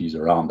communities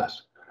around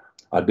us.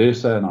 I dare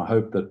say, and I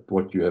hope that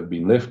what you have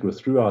been left with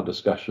through our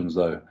discussions,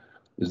 though,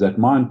 is that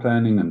mine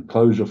planning and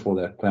closure for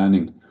that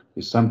planning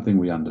is something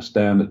we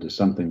understand. It is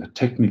something that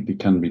technically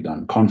can be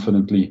done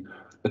confidently.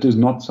 It is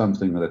not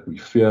something that we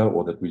fear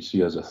or that we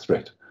see as a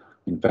threat.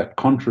 In fact,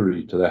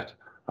 contrary to that,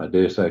 I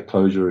dare say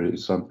closure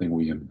is something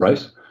we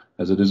embrace,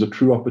 as it is a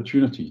true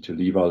opportunity to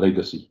leave our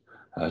legacy,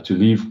 to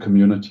leave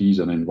communities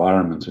and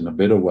environments in a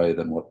better way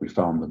than what we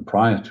found them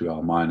prior to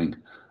our mining,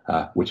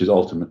 which is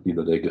ultimately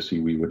the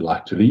legacy we would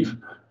like to leave.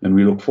 And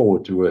we look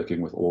forward to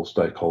working with all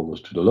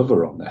stakeholders to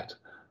deliver on that,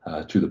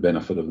 to the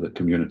benefit of the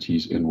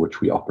communities in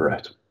which we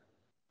operate.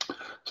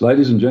 So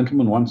ladies and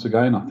gentlemen, once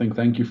again, I think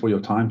thank you for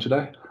your time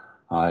today.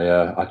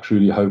 I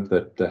truly hope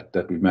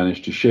that we've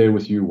managed to share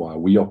with you why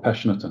we are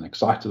passionate and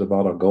excited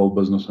about our gold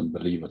business and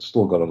believe it's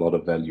still got a lot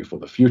of value for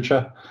the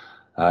future.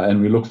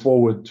 And we look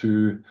forward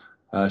to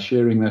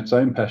sharing that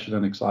same passion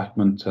and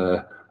excitement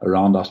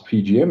around us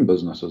PGM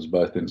businesses,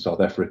 both in South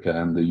Africa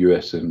and the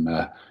US in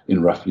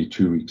roughly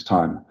 2 weeks'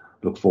 time.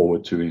 Look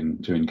forward to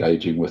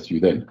engaging with you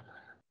then.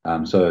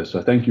 So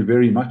thank you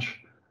very much.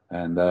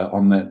 And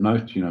on that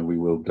note, we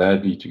will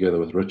gladly, together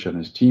with Rich and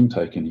his team,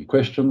 take any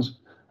questions.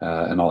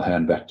 And I'll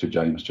hand back to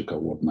James to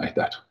coordinate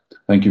that.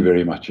 Thank you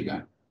very much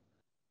again.